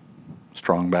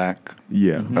 Strongback.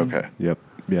 Yeah. Mm-hmm. Okay. Yep.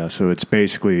 Yeah. So it's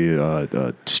basically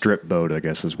a strip boat, I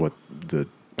guess, is what the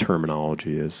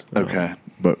terminology is. Okay.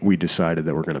 But we decided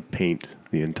that we're going to paint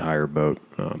the entire boat.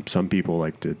 Some people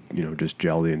like to, just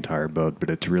gel the entire boat,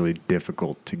 but it's really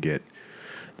difficult to get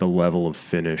the level of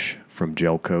finish from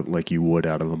gel coat like you would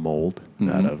out of a mold,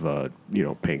 out of a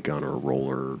paint gun or a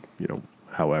roller,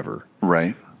 however.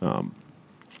 Right.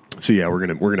 So yeah, we're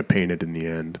gonna paint it in the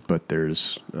end, but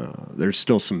there's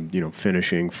still some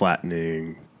finishing,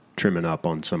 flattening, trimming up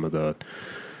on some of the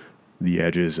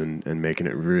edges and making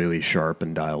it really sharp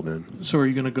and dialed in. So are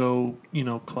you going to go,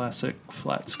 classic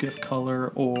flat skiff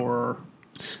color or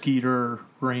Skeeter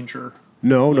Ranger?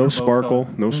 No sparkle.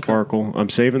 No sparkle. I'm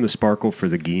saving the sparkle for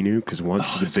the Ginu because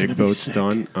once the big boat's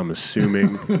done, I'm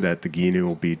assuming that the Ginu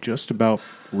will be just about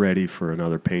ready for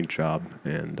another paint job.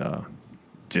 And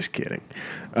just kidding.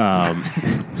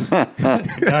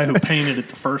 The guy who painted it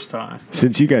the first time.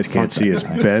 Since you guys can't see us,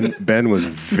 Ben was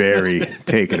very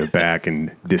taken aback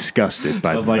and disgusted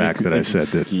by the fact that I said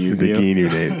that the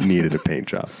Ginu needed a paint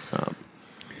job.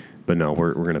 But no,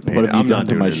 we're going to paint it. I'm not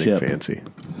doing anything fancy.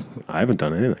 I haven't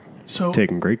done anything. So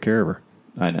taking great care of her.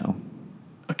 I know.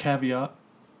 A caveat: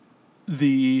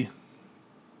 the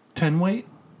 10 weight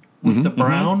with the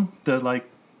brown, the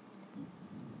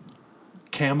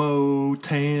camo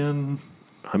tan.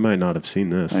 I might not have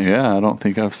seen this. Yeah, I don't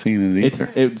think I've seen it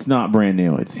either. It's not brand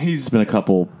new. It's been a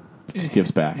couple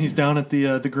skiffs back. He's down at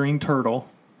the Green Turtle.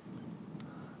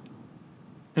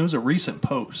 It was a recent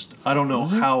post. I don't know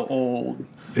how old.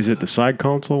 Is it the side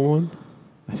console one?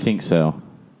 I think so.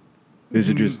 Is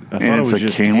it just? I thought and it was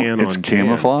just tan it's on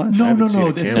camouflage. No.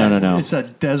 No. It's a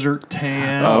desert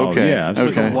tan. Oh, okay. Yeah, It's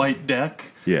like a white deck.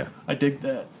 Yeah. I dig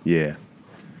that. Yeah.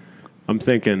 I'm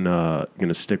thinking going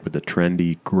to stick with the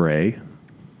trendy gray.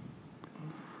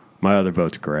 My other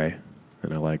boat's gray,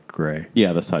 and I like gray.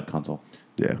 Yeah, the side console.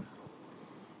 Yeah.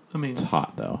 I mean, It's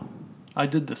hot though. I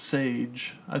did the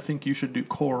sage. I think you should do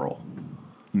coral.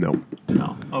 Nope.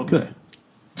 No. Okay.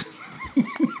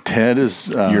 Ted is.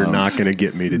 You're not going to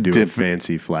get me to do a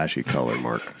fancy, flashy color,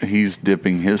 Mark. He's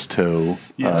dipping his toe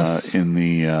Yes. in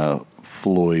the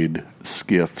Floyd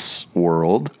skiffs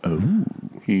world. Oh.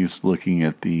 He's looking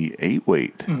at the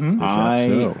 8-weight.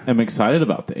 I am excited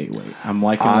about the 8-weight. I'm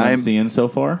liking what I'm seeing so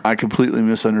far. I completely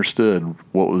misunderstood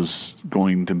what was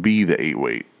going to be the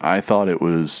 8-weight. I thought it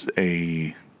was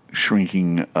a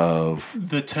shrinking of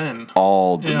The 10.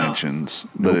 all dimensions,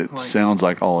 but it Like- sounds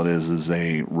like all it is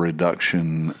a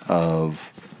reduction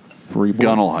of Freeboard.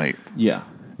 gunnel height. Yeah.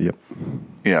 Yep.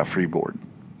 Yeah, freeboard.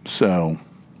 So,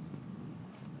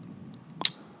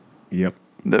 Yep.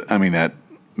 that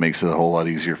makes it a whole lot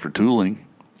easier for tooling.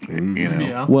 You know,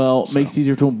 Yeah. Well, makes it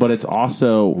easier to, but it's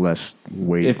also Less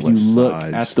weight, if you less look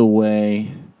size. at the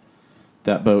way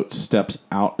that boat steps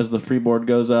out as the freeboard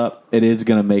goes up, it is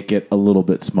going to make it a little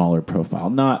bit smaller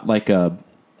profile. Not like a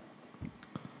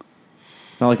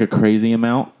crazy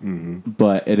amount,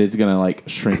 but it is going to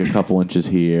shrink a couple inches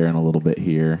here and a little bit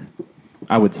here.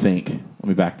 I would think. Let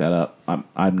me back that up.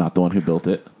 I'm not the one who built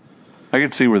it. I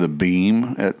could see where the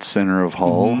beam at center of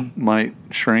hull might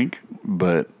shrink,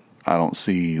 but I don't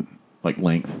see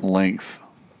length.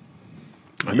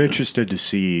 I'm interested to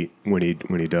see when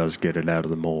he does get it out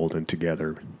of the mold and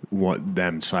together,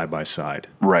 them side by side.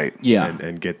 Right. Yeah.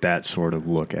 And get that sort of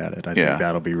look at it. I Yeah. think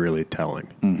that'll be really telling.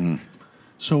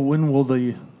 So when will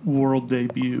the world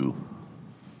debut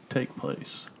take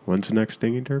place? When's the next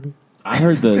dinghy derby? I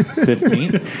heard the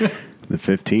 15th. The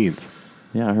 15th.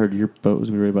 Yeah, I heard your boat was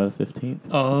going to be ready by the 15th.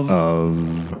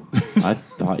 I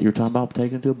thought you were talking about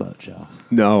taking it to a boat show.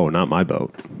 No, not my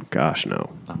boat. Gosh, no.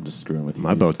 I'm just screwing with you.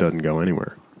 My boat doesn't go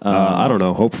anywhere. I don't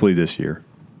know. Hopefully this year.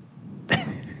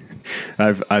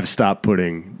 I've stopped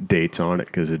putting dates on it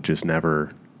because it just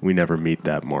we never meet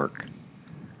that mark.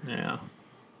 Yeah.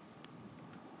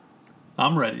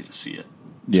 I'm ready to see it.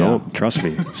 Yeah. So, trust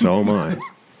me, so am I.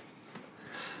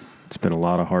 It's been a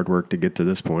lot of hard work to get to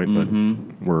this point,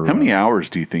 but we're... How many hours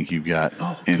do you think you've got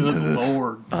into Good this?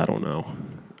 Lord. I don't know.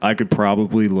 I could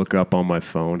probably look up on my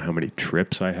phone how many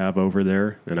trips I have over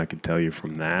there, and I could tell you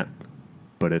from that,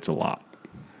 but it's a lot.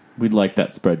 We'd like that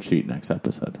spreadsheet next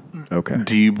episode. Okay.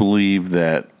 Do you believe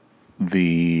that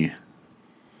the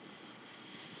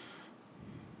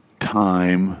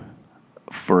time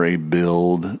for a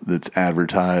build that's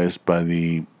advertised by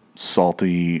the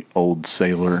salty old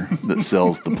sailor that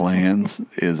sells the plans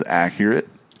is accurate?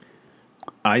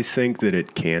 I think that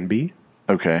it can be.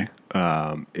 Okay.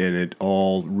 And it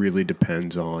all really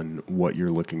depends on what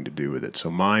you're looking to do with it. So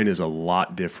mine is a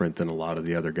lot different than a lot of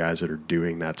the other guys that are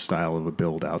doing that style of a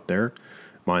build out there.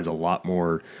 Mine's a lot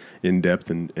more in-depth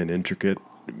and intricate.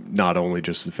 Not only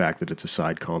just the fact that it's a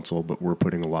side console, but we're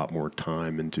putting a lot more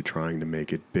time into trying to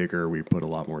make it bigger. We put a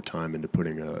lot more time into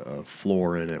putting a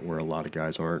floor in it where a lot of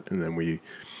guys aren't. And then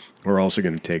we're also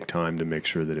going to take time to make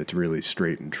sure that it's really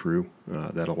straight and true,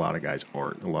 that a lot of guys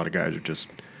aren't. A lot of guys are just,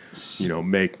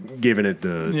 giving it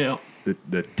the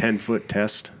 10-foot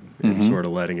test and sort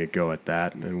of letting it go at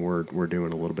that. And we're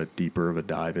doing a little bit deeper of a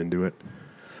dive into it.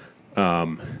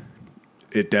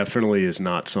 It definitely is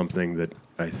not something that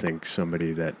I think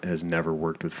somebody that has never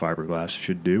worked with fiberglass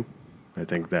should do. I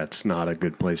think that's not a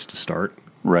good place to start.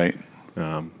 Right.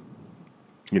 And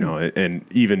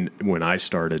even when I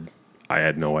started, I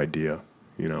had no idea.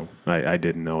 I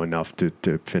didn't know enough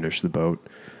to finish the boat.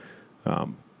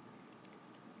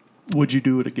 Would you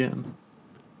do it again?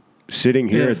 Sitting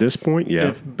here at this point, yeah.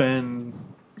 If Ben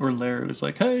or Larry was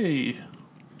like, hey.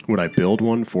 Would I build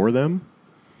one for them?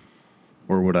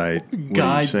 Or would I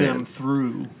guide them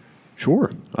through?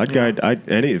 Sure. I'd guide.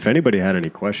 If anybody had any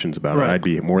questions about it, I'd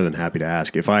be more than happy to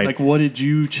ask. What did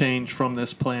you change from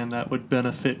this plan that would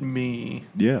benefit me?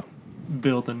 Yeah.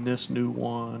 Building this new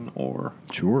one, or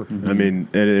sure. Mm-hmm. I mean,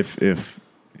 and if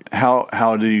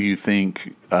how do you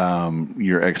think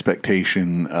your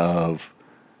expectation of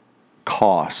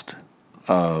cost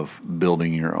of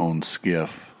building your own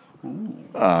skiff?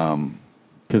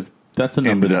 Because that's a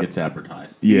number that gets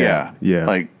advertised. Yeah.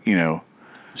 Like,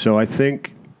 So I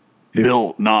think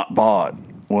built, not bought.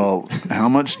 Well, how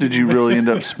much did you really end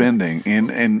up spending?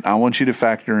 And I want you to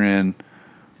factor in,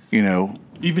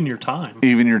 even your time.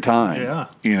 Yeah.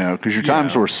 Because your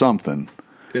time's worth something.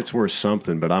 It's worth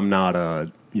something, but I'm not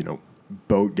a,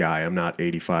 boat guy. I'm not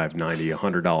 $85, $90,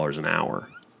 $100 an hour.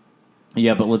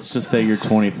 Yeah, but let's just say you're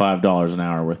 $25 an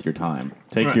hour with your time.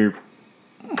 Take your...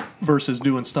 Versus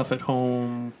doing stuff at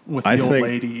home with the old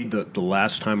lady. The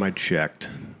last time I checked,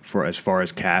 for as far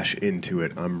as cash into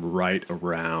it, I'm right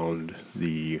around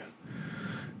the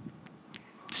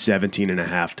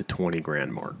 17.5 to 20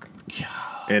 grand mark.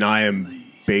 God. And I am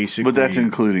basically... But that's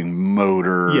including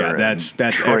motor, that's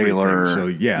trailer.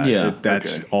 Everything. So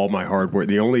that's all my hardware.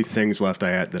 The only things left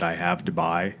that I have to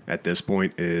buy at this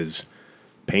point is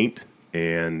paint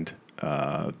and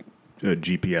a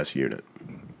GPS unit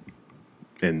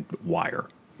and wire.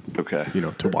 Okay.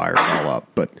 To wire it all up.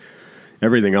 But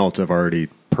everything else I've already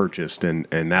purchased, and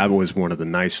that was one of the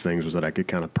nice things, was that I could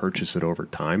kind of purchase it over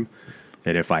time.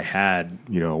 And if I had,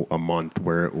 a month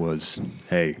where it was,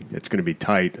 hey, it's going to be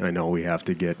tight, I know we have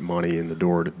to get money in the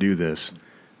door to do this,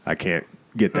 I can't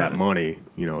get that money,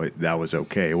 that was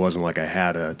okay. It wasn't like I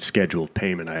had a scheduled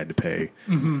payment I had to pay,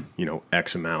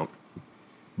 X amount.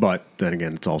 But then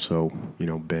again, it's also,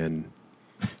 been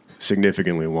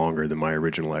significantly longer than my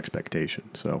original expectation.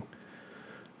 So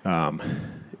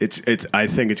it's I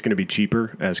think it's going to be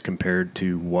cheaper as compared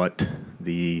to what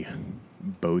the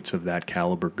boats of that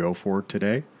caliber go for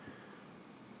today.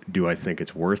 Do I think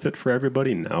it's worth it for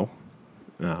everybody? No.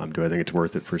 Do I think it's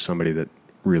worth it for somebody that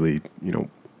really,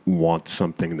 wants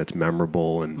something that's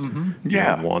memorable and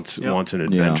wants an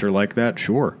adventure like that?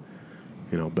 Sure.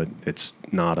 But it's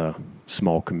not a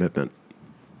small commitment.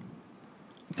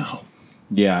 No.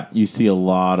 Yeah, you see a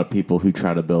lot of people who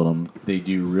try to build them. They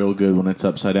do real good when it's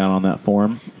upside down on that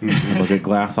form. Look at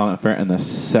glass on it, and the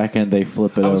second they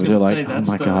flip it over, they're like, "Oh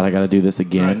my god, I got to do this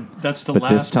again." Right. That's the but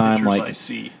last this time, pictures I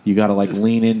see. You got to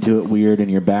lean into it weird,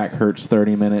 and your back hurts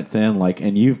 30 minutes in,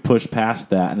 and you've pushed past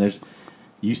that, and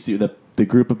you see the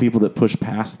group of people that push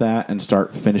past that and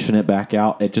start finishing it back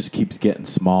out. It just keeps getting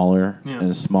smaller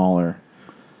and smaller.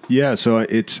 Yeah, so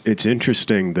it's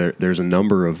interesting that there's a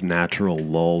number of natural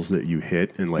lulls that you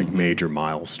hit in major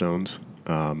milestones,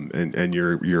 and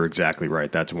you're exactly right.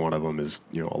 That's one of them. Is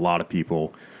a lot of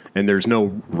people, and there's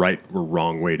no right or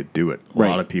wrong way to do it. A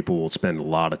lot of people will spend a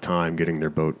lot of time getting their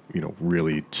boat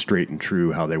really straight and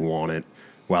true how they want it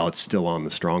while it's still on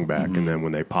the strong back, and then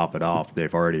when they pop it off,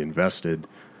 they've already invested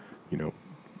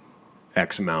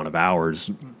X amount of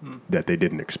hours that they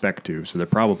didn't expect to, so they're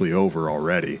probably over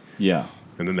already. Yeah.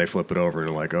 And then they flip it over and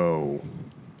are like, oh,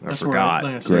 I forgot.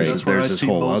 That's there's this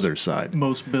whole other side.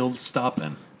 Most builds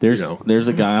stopping. There's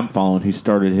a guy I'm following who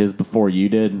started his before you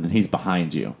did, and he's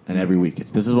behind you. And every week,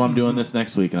 this is what I'm doing this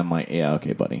next week. And I'm like, yeah,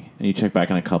 okay, buddy. And you check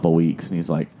back in a couple weeks, and he's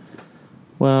like,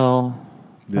 well,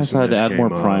 I decided to add more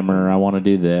primer. I want to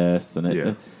do this, and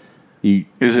it.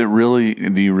 Is it really?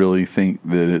 Do you really think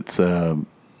that it's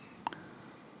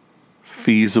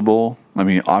feasible? I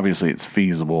mean, obviously it's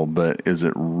feasible, but is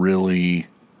it really?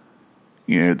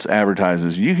 It's advertised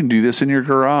as you can do this in your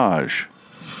garage.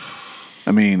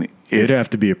 I mean, it'd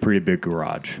have to be a pretty big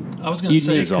garage. I was going to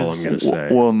say, is all I'm going to say.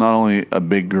 Well, not only a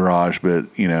big garage, but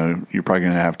you're probably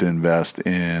going to have to invest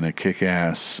in a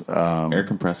kick-ass air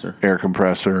compressor.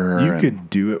 You could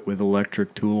do it with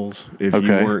electric tools if you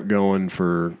weren't going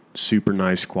for super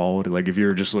nice quality. Like if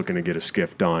you're just looking to get a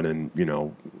skiff done, and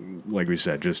like we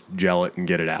said, just gel it and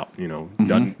get it out.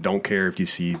 Don't care if you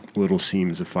see little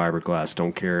seams of fiberglass.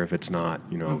 Don't care if it's not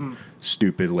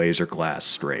stupid laser glass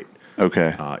straight.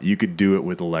 Okay. You could do it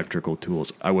with electrical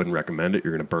tools. I wouldn't recommend it.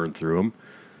 You're going to burn through them,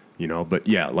 But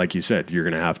yeah, like you said, you're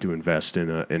going to have to invest in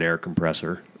an air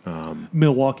compressor.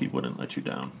 Milwaukee wouldn't let you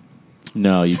down.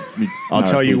 No, I'll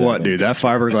tell you what, dude. That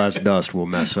fiberglass dust will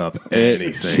mess up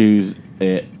anything. It chews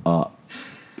it up.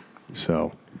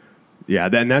 So, yeah,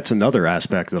 that's another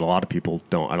aspect that a lot of people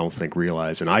I don't think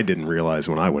realize, and I didn't realize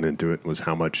when I went into it, was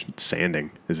how much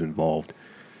sanding is involved.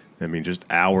 I mean, just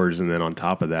hours, and then on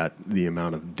top of that, the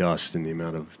amount of dust and the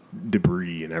amount of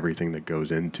debris and everything that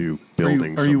goes into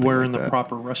building. Are you wearing the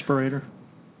proper respirator?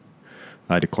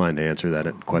 I decline to answer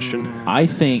that question. I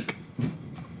think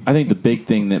the big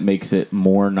thing that makes it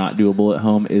more not doable at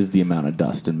home is the amount of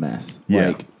dust and mess. Yeah.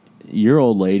 Like, your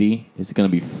old lady is going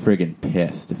to be friggin'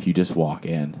 pissed if you just walk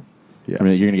in. Yeah. I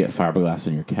mean, you're going to get fiberglass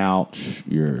on your couch,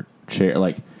 your chair.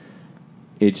 Like,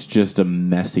 it's just a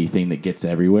messy thing that gets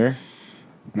everywhere.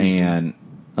 And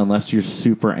unless you're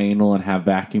super anal and have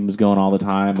vacuums going all the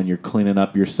time and you're cleaning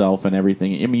up yourself and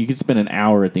everything, I mean, you could spend an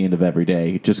hour at the end of every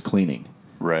day just cleaning.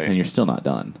 Right. And you're still not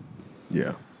done.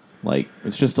 Yeah. Like,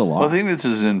 it's just a lot. Well, I think this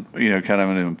is kind of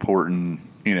an important,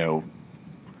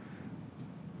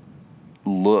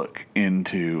 look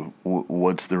into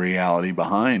what's the reality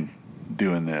behind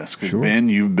doing this. Because, Ben,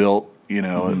 you've built,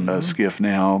 a skiff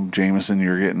now. Jameson,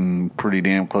 you're getting pretty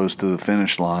damn close to the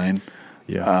finish line.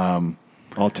 Yeah.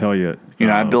 I'll tell you.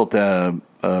 I built a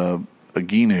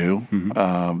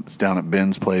Ginu. It's down at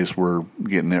Ben's place. We're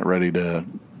getting it ready to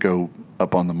go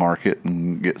up on the market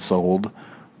and get sold.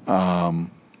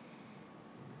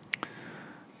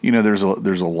 There's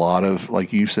a lot of,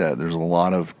 like you said, there's a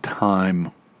lot of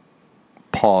time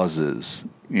pauses,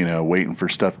 waiting for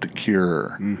stuff to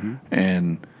cure.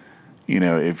 And,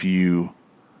 if you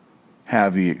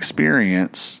have the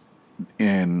experience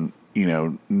and,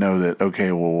 know that,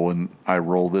 okay, well, when I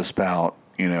roll this spout,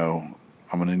 I'm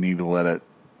going to need to let it,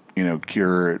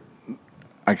 cure it.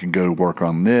 I can go to work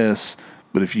on this.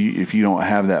 But if you don't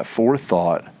have that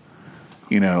forethought,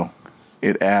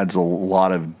 it adds a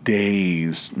lot of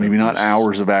days, maybe not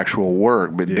hours of actual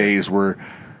work, but days where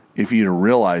if you'd have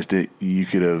realized it, you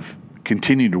could have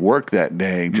continued to work that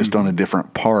day just on a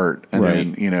different part and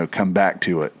then, come back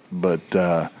to it. But,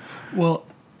 well,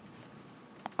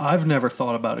 I've never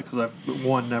thought about it because I've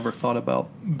never thought about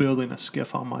building a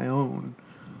skiff on my own.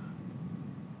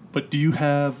 But do you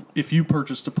have, if you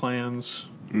purchased the plans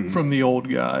from the old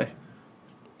guy,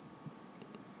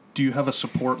 do you have a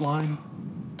support line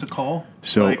to call?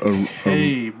 So,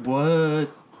 hey, what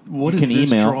is this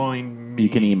drawing me? You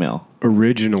can email.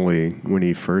 Originally, when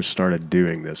he first started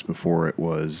doing this, before it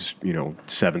was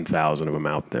 7,000 of them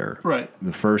out there. Right.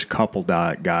 The first couple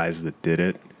guys that did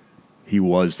it, he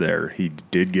was there. He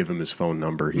did give him his phone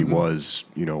number. He was,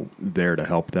 there to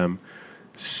help them.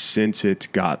 Since it's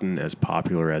gotten as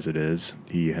popular as it is,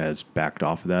 he has backed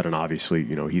off of that. And obviously,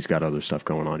 he's got other stuff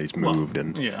going on. He's moved.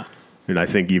 And I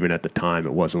think even at the time,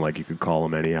 it wasn't like you could call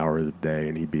him any hour of the day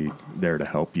and he'd be there to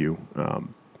help you.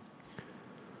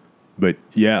 But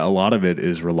yeah, a lot of it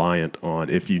is reliant on,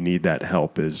 if you need that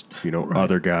help, is,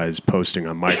 other guys posting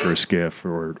on Microskiff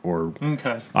or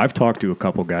I've talked to a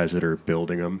couple guys that are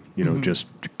building them, just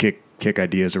kick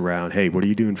ideas around. Hey, what are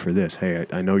you doing for this? Hey,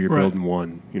 I know you're building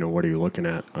one, what are you looking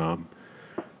at?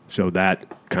 So that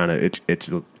kind of, it's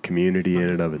a community in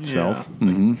and of itself.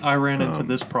 Yeah. I ran into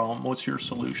this problem. What's your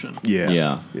solution?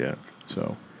 Yeah.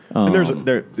 So, and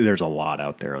there's a lot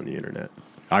out there on the internet.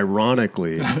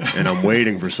 Ironically, and I'm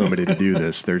waiting for somebody to do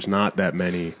this, there's not that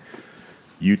many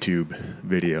YouTube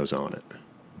videos on it.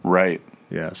 Right.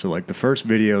 Yeah, so like the first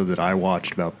video that I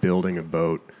watched about building a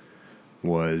boat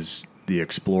was the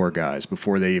Explore guys,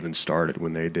 before they even started.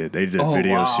 When they did a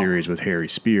video series with Harry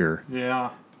Spear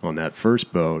on that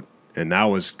first boat, and that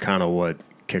was kind of what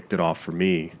kicked it off for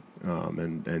me,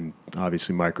 and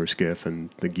obviously Microskiff and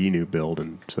the Ginu build,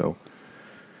 and so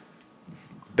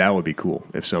that would be cool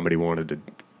if somebody wanted to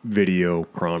video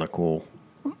chronicle,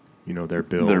 their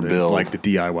build. Their build. Like the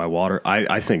DIY water.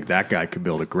 I think that guy could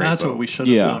build a great That's boat. what we should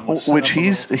have done. was set Which up a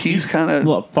little- he's kind of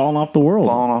Look, falling off the world.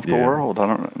 falling off the Yeah. world. I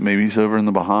don't know. Maybe he's over in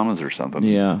the Bahamas or something.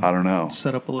 Yeah. I don't know.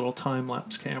 set up a little time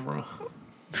lapse camera.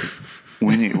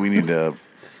 We need to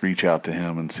reach out to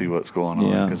him and see what's going on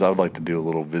Yeah. because I would like to do a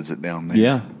little visit down there.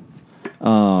 Yeah.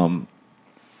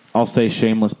 I'll say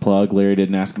shameless plug. Larry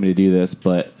didn't ask me to do this,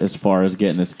 but as far as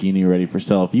getting a Ski-Noo ready for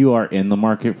sale, if you are in the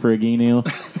market for a Ski-Noo,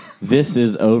 this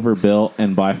is overbuilt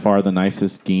and by far the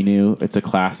nicest Ski-Noo. It's a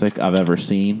classic I've ever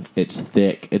seen. It's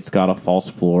thick. It's got a false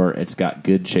floor. It's got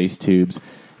good chase tubes.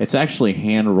 It's actually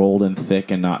hand rolled and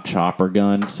thick and not chopper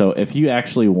gun. So if you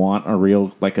actually want a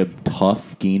real, like a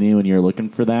tough Ski-Noo and you're looking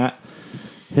for that,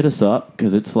 hit us up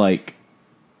because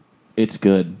it's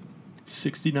good.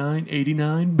 69,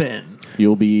 89, Ben.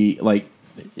 You'll be like,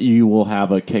 you will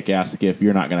have a kick-ass skiff.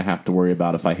 You're not going to have to worry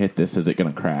about if I hit this, is it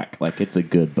going to crack? Like, it's a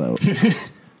good boat.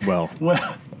 Well,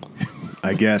 Well,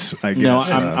 I guess. No,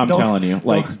 I'm Don't- telling you,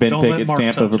 like don't- Ben don't let Pickett's Mark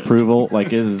stamp of touch it. approval, like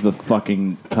this is the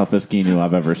fucking toughest Ski-Noo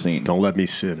I've ever seen. Don't let me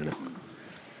sit in it.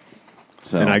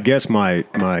 So, And I guess my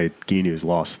Ski-Noo's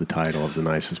lost the title of the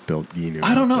nicest built Ski-Noo.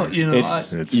 I don't know. out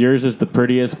there. it's yours is the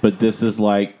prettiest, but this is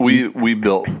like We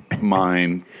built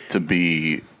mine to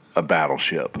be a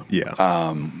battleship. Yeah.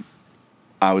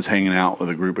 I was hanging out with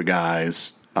a group of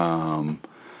guys.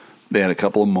 They had a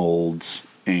couple of molds,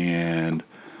 and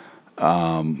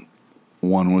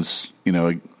one was,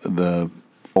 the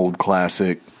old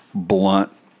classic,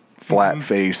 blunt,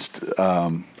 flat-faced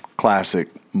classic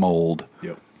mold.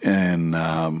 Yep. And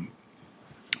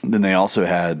then they also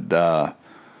had,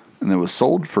 and it was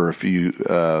sold for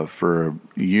a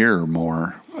year or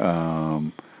more,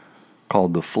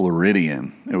 called the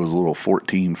Floridian. It was a little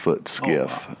 14-foot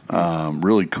skiff. wow.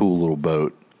 Really cool little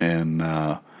boat. And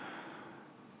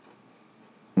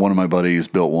one of my buddies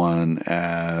built one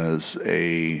as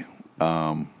a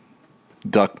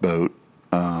duck boat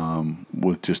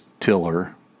with just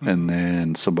tiller. And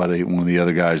then one of the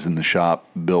other guys in the shop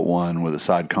built one with a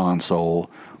side console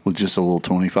with just a little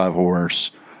 25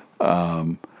 horse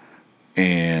and,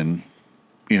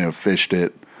 fished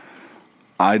it.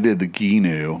 I did the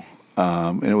Ski-Noo.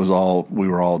 And we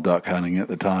were all duck hunting at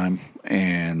the time.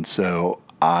 And so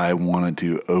I wanted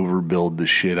to overbuild the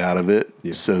shit out of it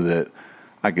so that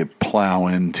I could plow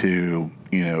into,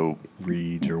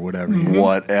 Reeds or whatever.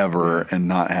 whatever and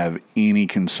not have any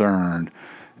concern.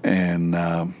 And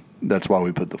that's why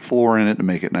we put the floor in it to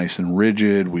make it nice and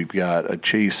rigid. We've got a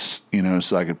chase,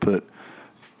 so I could put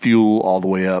fuel all the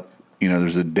way up.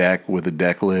 There's a deck with a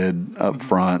deck lid up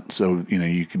front. So,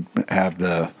 you could have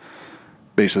the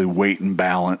basically weight and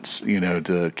balance,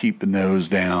 to keep the nose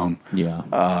down. yeah,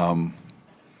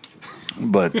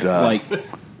 But,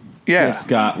 yeah. it's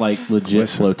got like legit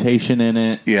flotation in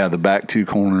it. Yeah, the back two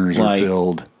corners are Like-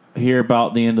 filled. Here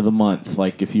about the end of the month,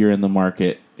 like if you're in the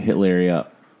market, hit Larry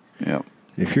up. Yeah.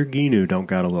 If your Ski-Noo don't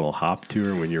got a little hop to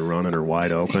her when you're running her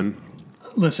wide open,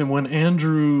 listen, when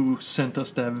Andrew sent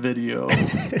us that video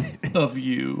of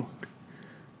you,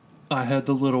 I had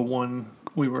the little one.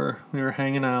 We were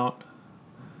hanging out,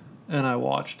 and I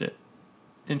watched it,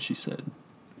 and she said,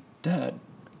 "Dad,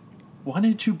 why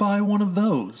didn't you buy one of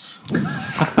those?"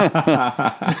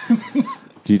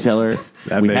 Did you tell her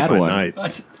that we made had my one? night.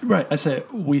 I said,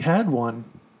 we had one,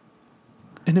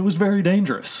 and it was very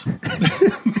dangerous.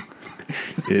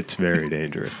 It's very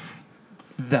dangerous.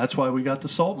 That's why we got the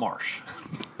salt marsh.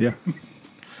 Yeah.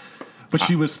 But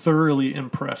she was thoroughly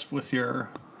impressed with your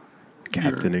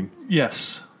Captaining.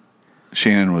 Yes.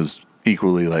 Shannon was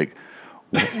equally like,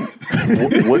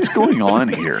 what's going on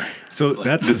here? So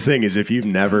that's the thing is if you've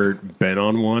never been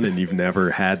on one and you've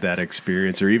never had that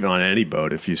experience or even on any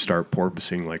boat, if you start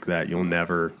porpoising like that, you'll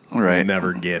never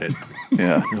get it.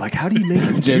 Yeah. You're like, how do you make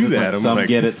it do Just that? like, some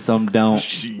get it, some don't.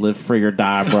 Shit. Live free or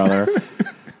die, brother.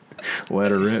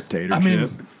 Let her rip, tater I chip.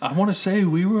 mean, I want to say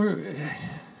we were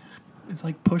it's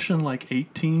like pushing like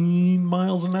 18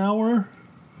 miles an hour.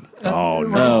 Oh, Right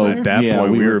no. there. At that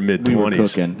point, we were mid-20s. We were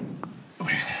cooking.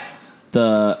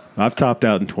 I've topped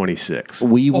out in 26.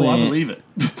 We Oh, I went. believe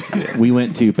it. We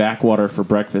went to Backwater for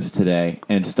breakfast today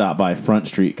and stopped by Front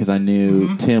Street because I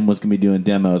knew Tim was going to be doing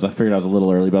demos. I figured I was a little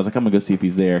early, but I was like, I'm going to go see if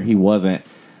he's there. He wasn't.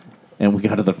 And we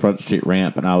got to the Front Street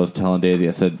ramp, and I was telling Daisy,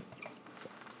 I said,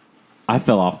 I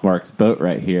fell off Mark's boat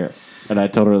right here. And I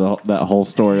told her that whole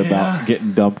story about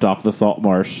getting dumped off the salt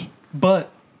marsh. But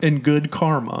in good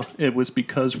karma, it was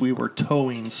because we were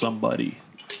towing somebody.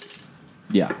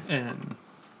 Yeah. And,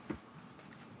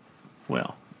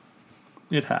 well,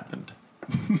 it happened.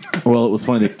 Well, it was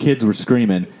funny. The kids were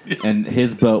screaming, and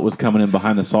his boat was coming in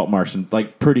behind the salt marsh and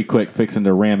like pretty quick, fixing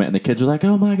to ram it. And the kids were like,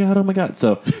 "Oh my god, oh my god!"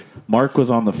 So Mark was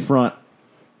on the front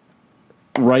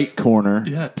right corner,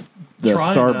 the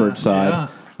starboard side. Yeah.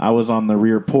 I was on the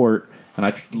rear port, and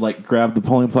I like grabbed the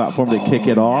pulling platform to kick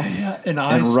it off. And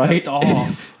I stepped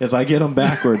off as I get them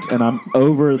backwards, and I'm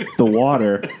over the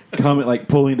water, coming like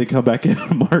pulling to come back in.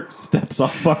 Mark steps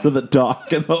off onto the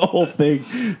dock, and the whole thing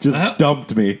just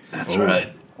dumped me. That's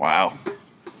right. Wow.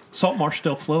 Salt marsh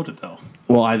still floated though.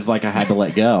 Well, I was like, I had to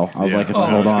let go. I was like, if I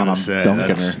hold on, I'm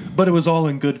dunking her. But it was all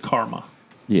in good karma.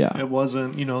 Yeah, It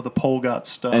wasn't, the pole got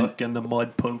stuck and the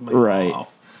mud pulled me right.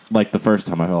 off. Like the first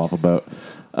time I fell off a boat.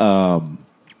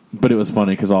 But it was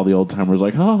funny because all the old timers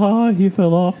like, ha ha, he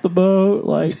fell off the boat.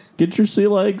 Like, get your sea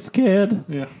legs, kid.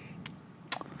 Yeah.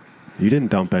 You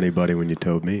didn't dump anybody when you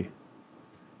towed me.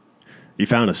 You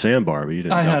found a sandbar, but you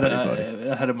didn't dump anybody.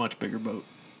 I had a much bigger boat.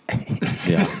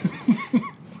 Yeah.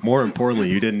 More importantly,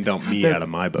 you didn't dump me out of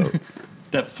my boat.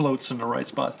 That floats in the right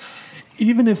spot.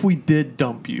 Even if we did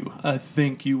dump you, I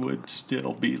think you would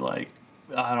still be like,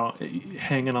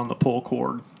 hanging on the pull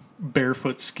cord,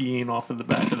 barefoot skiing off of the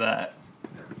back of that.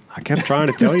 I kept trying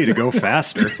to tell you to go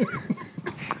faster.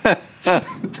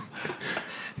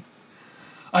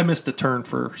 I missed a turn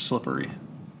for slippery.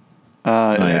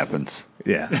 It happens.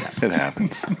 Yeah, It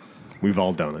happens. we've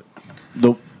all done it.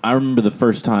 I remember the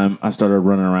first time I started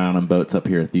running around on boats up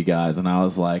here with you guys, and I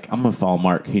was like, I'm going to follow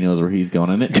Mark. He knows where he's going.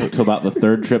 And it took till about the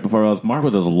third trip before Mark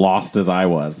was as lost as I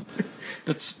was.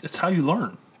 It's how you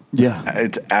learn. Yeah.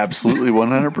 It's absolutely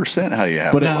 100% how you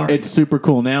have But to learn. it's super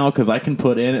cool now because I can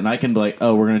put in and I can be like,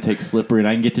 oh, we're going to take slippery, and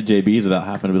I can get to JB's without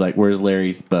having to be like, where's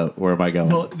Larry's boat? Where am I going?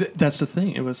 Well, that's the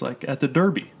thing. It was like at the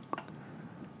Derby.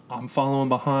 I'm following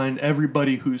behind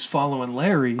everybody who's following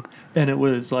Larry, and it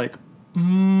was like, we're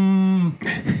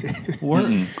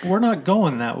not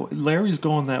going that way. Larry's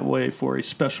going that way for a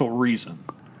special reason.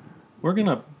 We're going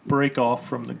to break off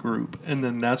from the group. And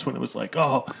then that's when it was like,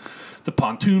 oh, the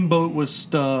pontoon boat was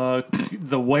stuck,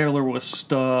 the whaler was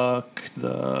stuck,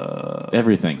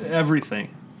 Everything.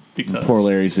 Because Poor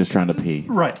Larry's just trying to pee.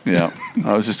 Right. Yeah.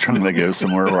 I was just trying to go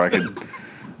somewhere where I could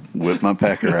whip my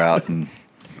pecker out. And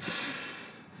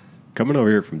Coming over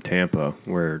here from Tampa,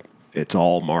 where it's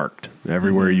all marked.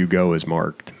 Everywhere you go is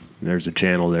marked. There's a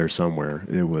channel there somewhere.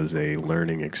 It was a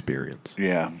learning experience.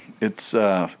 yeah, it's,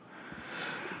 I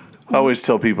always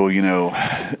tell people,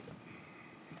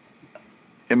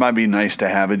 it might be nice to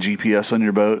have a GPS on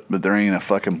your boat, but there ain't a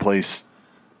fucking place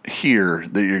here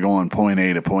that you're going point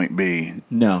A to point B.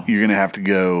 No. You're going to have to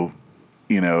go,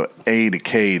 A to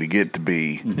K to get to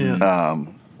B.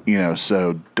 Yeah.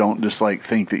 So don't just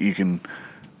think that you can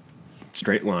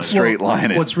Straight line.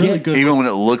 line it. What's really good, even when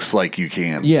it looks like you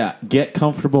can. Yeah, get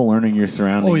comfortable learning your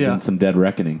surroundings Oh, yeah. and some dead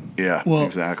reckoning. Yeah, Well,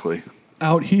 exactly.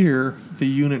 out here, the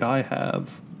unit I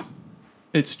have,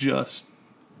 it's just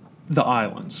the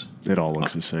islands. It all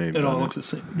looks the same. It all doesn't looks the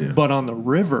same. Yeah. But on the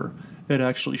river, it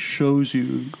actually shows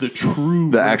you the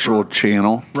true The river. actual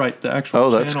channel. Right, the actual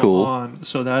Oh, that's channel cool. on.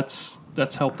 So that's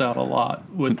helped out a lot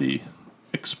with the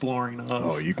exploring of.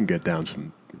 Oh, you can get down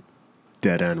some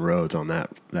dead end roads on that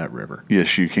river.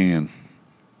 Yes, you can.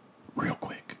 real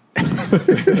quick.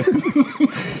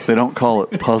 They don't call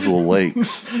it Puzzle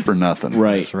Lakes for nothing.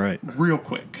 Right. That's right. Real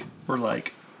quick. Or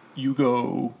like you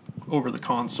go over the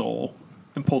console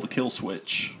and pull the kill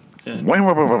switch. And that's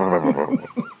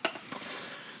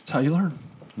how you learn.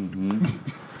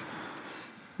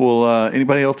 Well,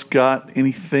 anybody else got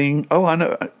anything? Oh, I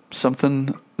know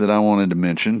something that I wanted to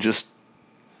mention. Just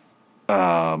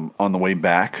on the way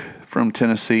back from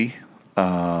Tennessee,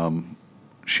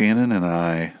 Shannon and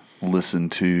I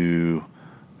listened to,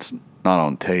 it's not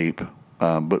on tape,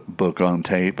 but book on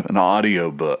tape, an audio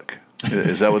book.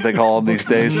 Is that what they call them these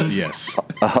days? Yes.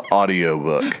 Audio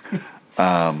book.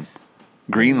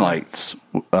 Green Lights.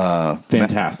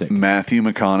 Fantastic. Matthew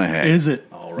McConaughey. Is it?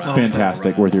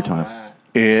 Fantastic. Worth your time.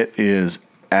 It is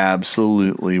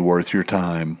absolutely worth your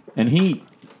time. And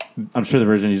I'm sure the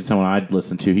version he's someone I'd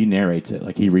listen to, he narrates it.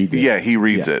 Like he reads it. Yeah, he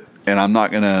reads Yeah. it, and I'm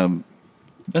not gonna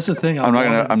That's the thing. I'm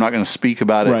not gonna speak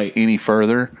about it Right. any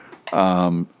further,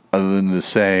 other than to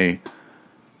say,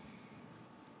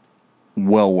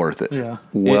 well worth it. Yeah.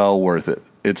 well worth it.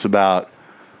 It's about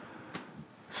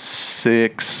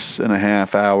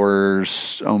 6.5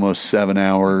 hours, almost 7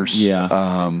 hours.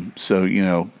 Yeah.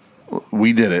 So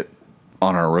we did it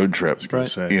on our road trip. Gonna Right.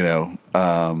 say.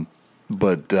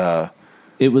 But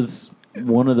It was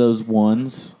one of those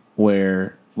ones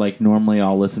where, like, normally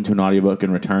I'll listen to an audiobook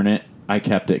and return it. I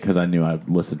kept it because I knew I'd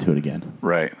listen to it again.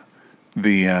 right.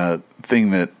 The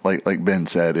thing that, like Ben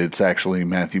said, it's actually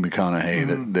Matthew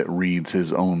McConaughey that reads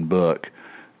his own book.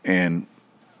 And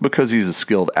because he's a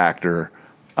skilled actor,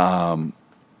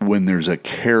 when there's a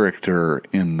character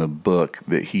in the book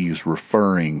that he's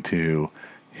referring to,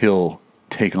 he'll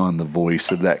take on the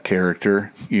voice of that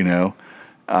character, you know?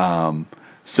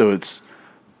 So it's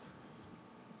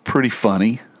pretty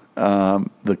funny,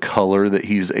 the color that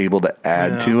he's able to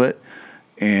add to it.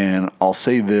 And I'll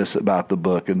say this about the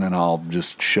book, and then I'll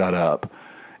just shut up.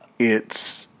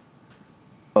 It's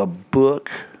a book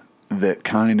that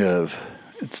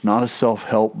it's not a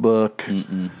self-help book,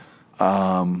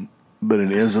 but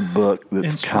it is a book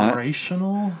that's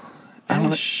inspirational.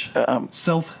 Not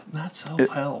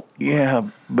self-help.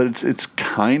 But it's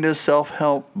kind of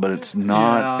self-help, but it's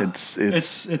not. Yeah.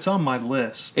 It's on my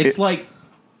list. It's like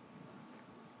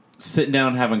sitting down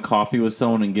and having coffee with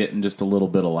someone and getting just a little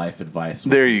bit of life advice.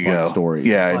 There you go. Stories.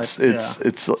 Yeah,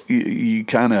 it's you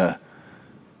kind of,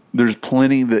 there's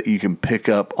plenty that you can pick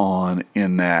up on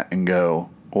in that and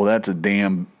go, well, that's a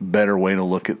damn better way to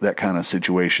look at that kind of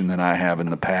situation than I have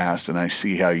in the past, and I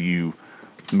see how you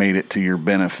made it to your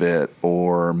benefit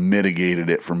or mitigated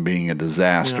it from being a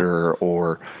disaster,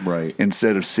 or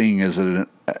instead of seeing it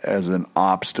as an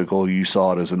obstacle, you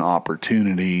saw it as an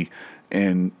opportunity.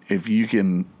 And if you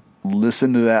can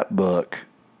listen to that book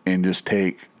and just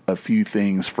take a few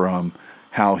things from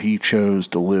how he chose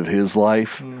to live his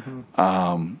life and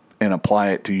apply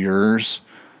it to yours,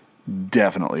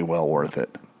 definitely well worth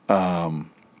it. I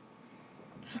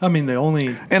mean,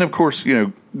 and of course, you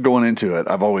know, going into it,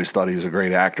 I've always thought he's a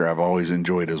great actor. I've always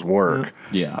enjoyed his work.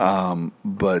 Great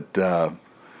book.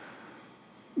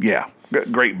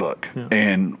 Yeah.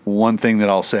 And one thing that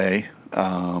I'll say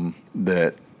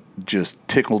that just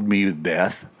tickled me to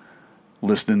death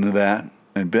listening to that,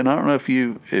 and Ben, I don't know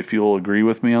if you'll agree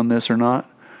with me on this or not.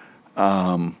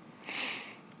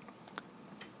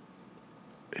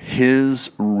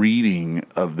 His reading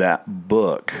of that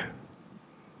book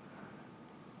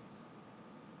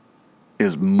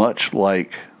is much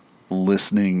like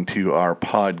listening to our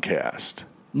podcast.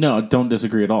 No, don't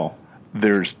disagree at all.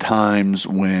 There's times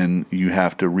when you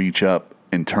have to reach up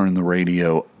and turn the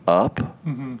radio up,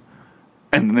 and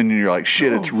then you're like,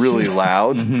 shit, it's really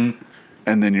loud.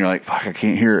 And then you're like, fuck, I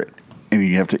can't hear it. And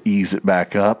you have to ease it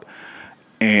back up.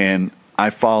 And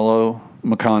I follow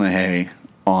McConaughey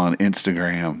on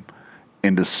Instagram.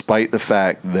 And despite the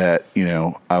fact that, you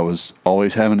know, I was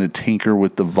always having to tinker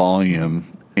with the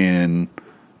volume in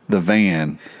the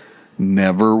van,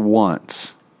 never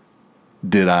once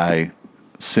did I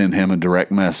send him a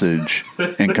direct message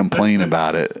and complain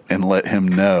about it and let him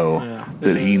know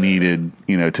that he needed,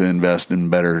 you know, to invest in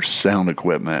better sound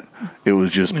equipment. It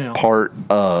was just part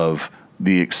of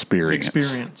the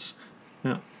experience.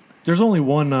 Yeah. There's only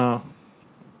one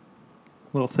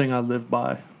little thing I live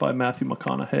by Matthew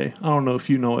McConaughey. I don't know if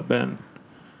you know it, Ben.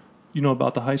 You know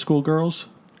about the high school girls?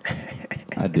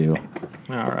 I do.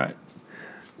 All right.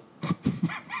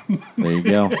 There you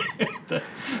go.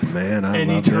 Man, I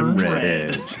love them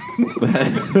redheads.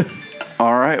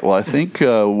 All right. Well, I think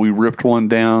we ripped one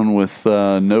down with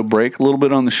no break. A little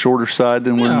bit on the shorter side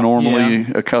than we're normally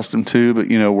accustomed to. But,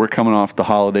 you know, we're coming off the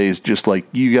holidays just like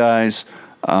you guys.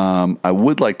 I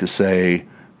would like to say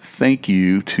thank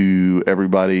you to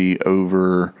everybody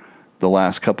over the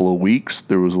last couple of weeks.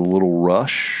 There was a little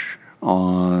rush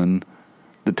on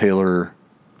the Taylor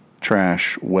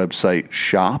Trash website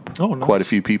shop. Oh, nice. Quite a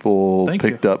few people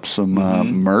picked up some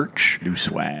merch. New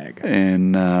swag.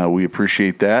 And we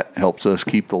appreciate that. Helps us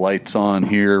keep the lights on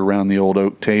here around the old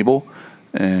oak table.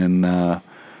 And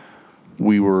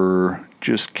we were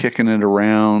just kicking it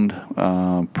around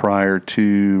prior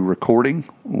to recording.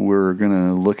 We're going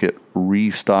to look at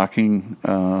restocking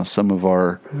some of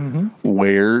our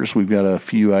wares. We've got a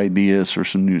few ideas for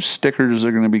some new stickers that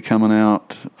are going to be coming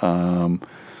out.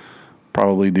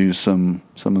 Probably do some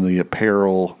of the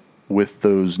apparel with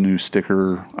those new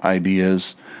sticker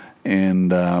ideas.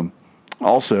 And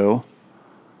also,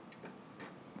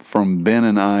 from Ben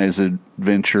and I's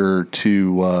adventure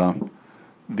to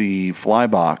the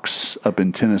Flybox up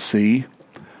in Tennessee,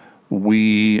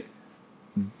 we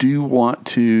do want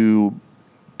to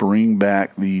bring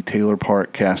back the Taylor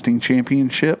Park Casting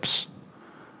Championships,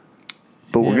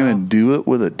 but we're going to do it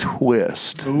with a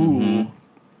twist. Ooh.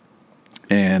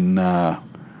 And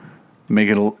make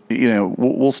it, you know,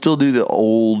 we'll still do the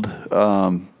old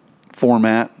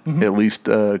format at least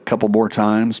a couple more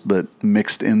times, but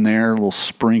mixed in there, a little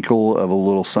sprinkle of a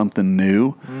little something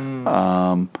new.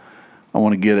 I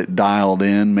want to get it dialed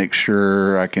in, make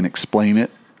sure I can explain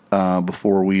it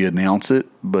before we announce it.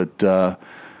 But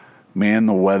man,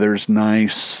 the weather's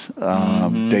nice.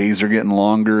 Days are getting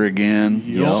longer again.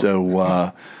 Yep.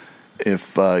 So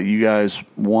if you guys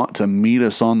want to meet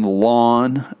us on the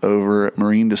lawn over at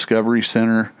Marine Discovery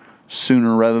Center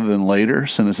sooner rather than later,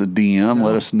 send us a DM.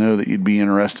 Let us know that you'd be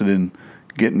interested in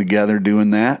getting together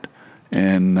doing that.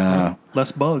 And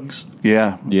less bugs.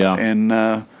 Yeah.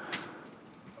 And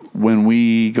when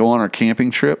we go on our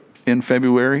camping trip in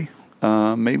February,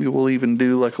 maybe we'll even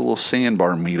do like a little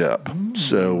sandbar meetup.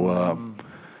 So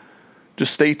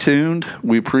just stay tuned.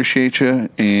 We appreciate you.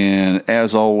 And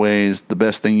as always, the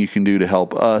best thing you can do to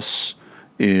help us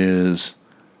is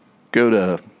go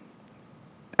to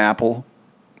Apple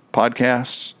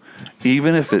Podcasts,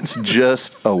 even if it's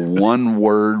just a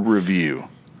 1-word review.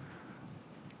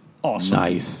 Awesome.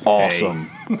 Nice. Awesome.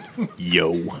 Hey.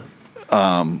 Yo.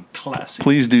 Classic.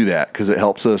 Please do that because it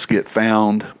helps us get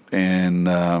found, and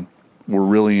we're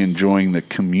really enjoying the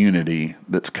community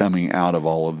that's coming out of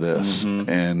all of this,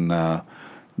 and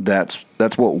that's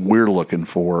what we're looking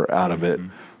for out of it.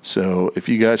 So if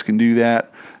you guys can do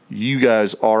that, you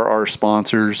guys are our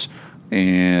sponsors,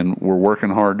 and we're working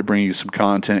hard to bring you some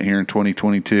content here in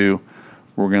 2022.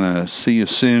 We're gonna see you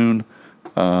soon.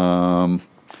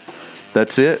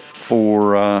 That's it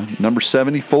for number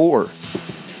 74.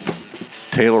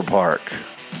 Taylor Park,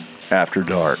 After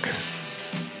Dark.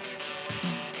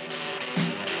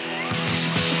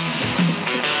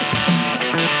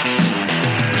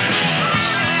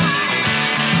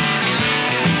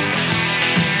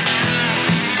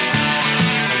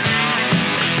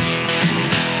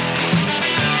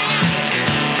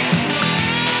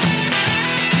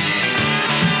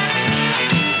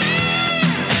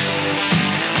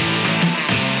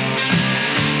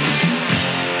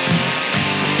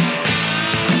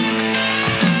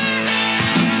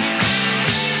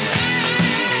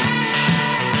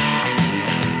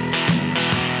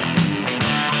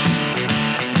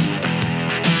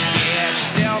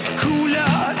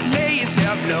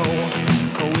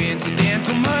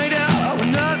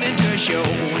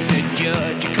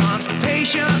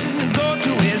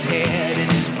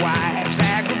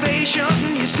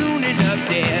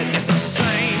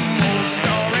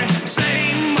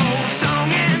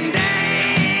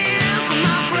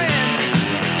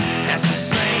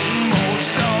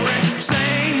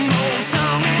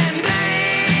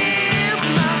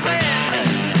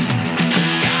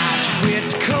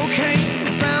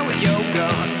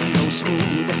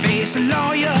 A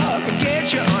lawyer can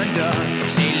get you undone.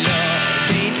 Say love.